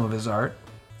have some of his art.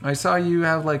 I saw you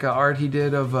have like a art he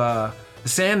did of The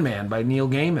Sandman by Neil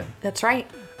Gaiman. That's right.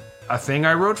 A thing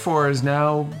I wrote for is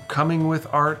now coming with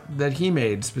art that he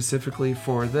made specifically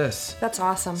for this. That's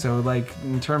awesome. So like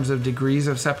in terms of degrees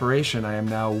of separation, I am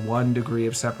now 1 degree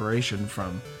of separation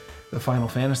from the Final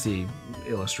Fantasy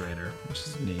illustrator, which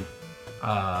is neat.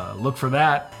 Look for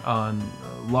that on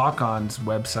Lock On's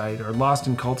website or Lost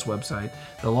in Cult's website,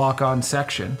 the Lock On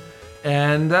section.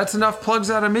 And that's enough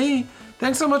plugs out of me.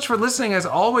 Thanks so much for listening as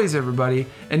always, everybody.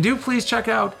 And do please check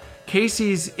out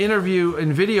Casey's interview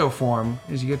in video form,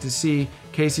 as you get to see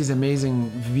Casey's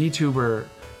amazing VTuber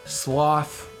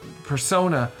sloth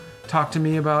persona talk to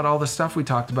me about all the stuff we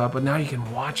talked about, but now you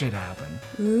can watch it happen.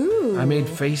 Ooh. I made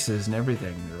faces and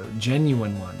everything,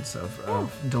 genuine ones of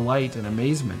delight and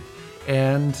amazement.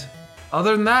 And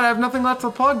other than that, I have nothing left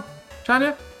to plug.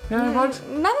 China, you have any plugs?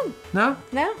 None. No?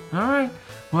 No. All right.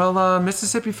 Well,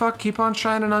 Mississippi Fuck, keep on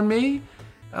shining on me.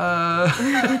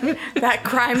 That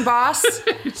crime boss.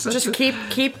 Just keep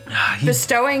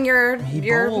bestowing your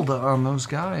bowled on those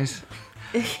guys.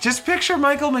 Just picture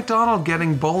Michael McDonald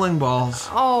getting bowling balls.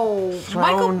 Oh, thrown.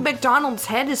 Michael McDonald's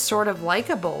head is sort of like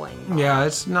a bowling ball. Yeah,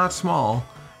 it's not small,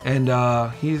 and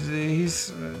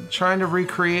he's trying to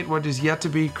recreate what is yet to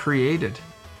be created,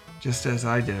 just as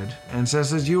I did, and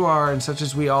such as you are, and such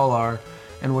as we all are,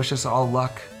 and wish us all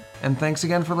luck. And thanks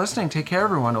again for listening. Take care,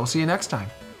 everyone. We'll see you next time.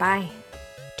 Bye.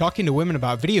 Talking to Women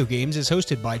About Video Games is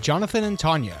hosted by Jonathan and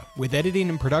Tanya, with editing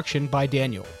and production by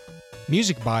Daniel.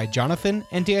 Music by Jonathan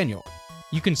and Daniel.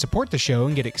 You can support the show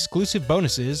and get exclusive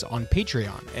bonuses on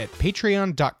Patreon at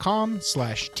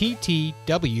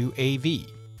patreon.com/ttwav.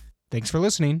 Thanks for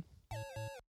listening.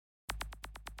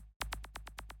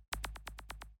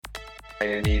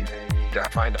 I need to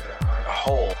find a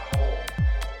hole.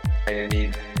 I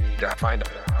need to find a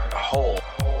hole.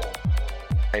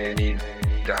 I need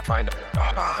to find a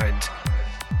hunt.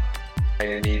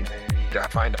 I need to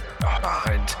find a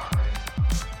hunt.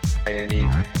 I need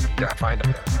to find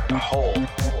a hole.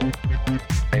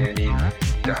 I need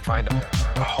to find a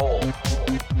hole.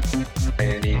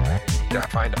 I need to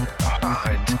find a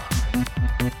hunt.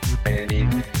 I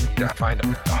need to find a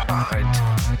hunt.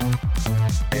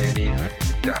 I need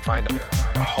to find a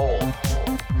hole.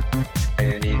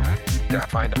 I need to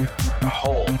find a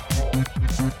hole.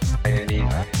 I need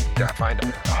to find a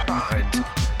hunt.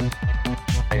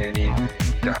 I need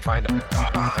to find a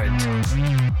hunt.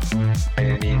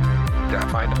 I need to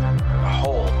find a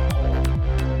hole.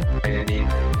 I need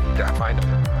to find a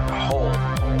hole.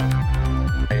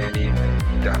 I need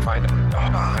to find a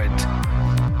hunt.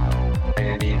 I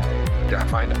need to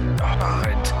find a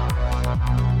hunt.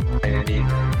 I need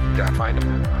to find a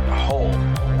hole.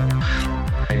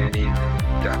 I need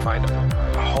to find a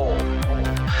hole.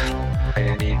 I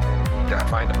need to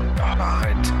find a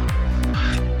hunt.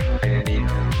 I need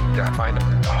to find a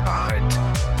hunt.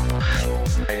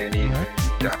 I need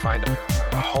to find a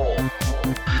hole.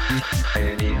 I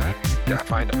need to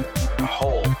find a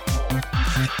hole.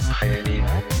 I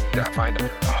need to find a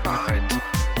hunt.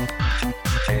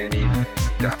 I need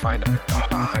to find a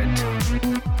hunt.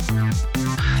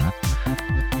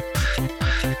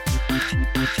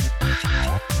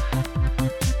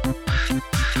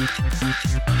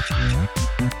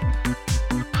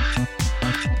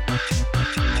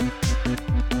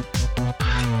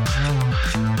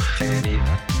 I need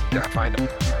to find a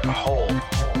hole.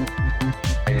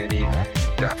 I need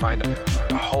to find a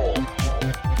hole.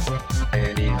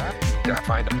 I need to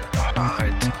find a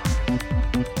hunt.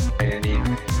 I need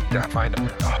to find a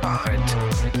hunt.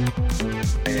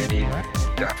 I need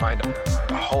to find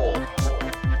a hole.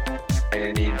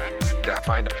 I need to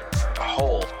find a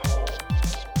hole.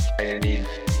 I need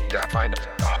to find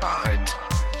a hunt.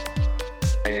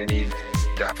 I need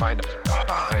to find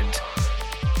a hunt.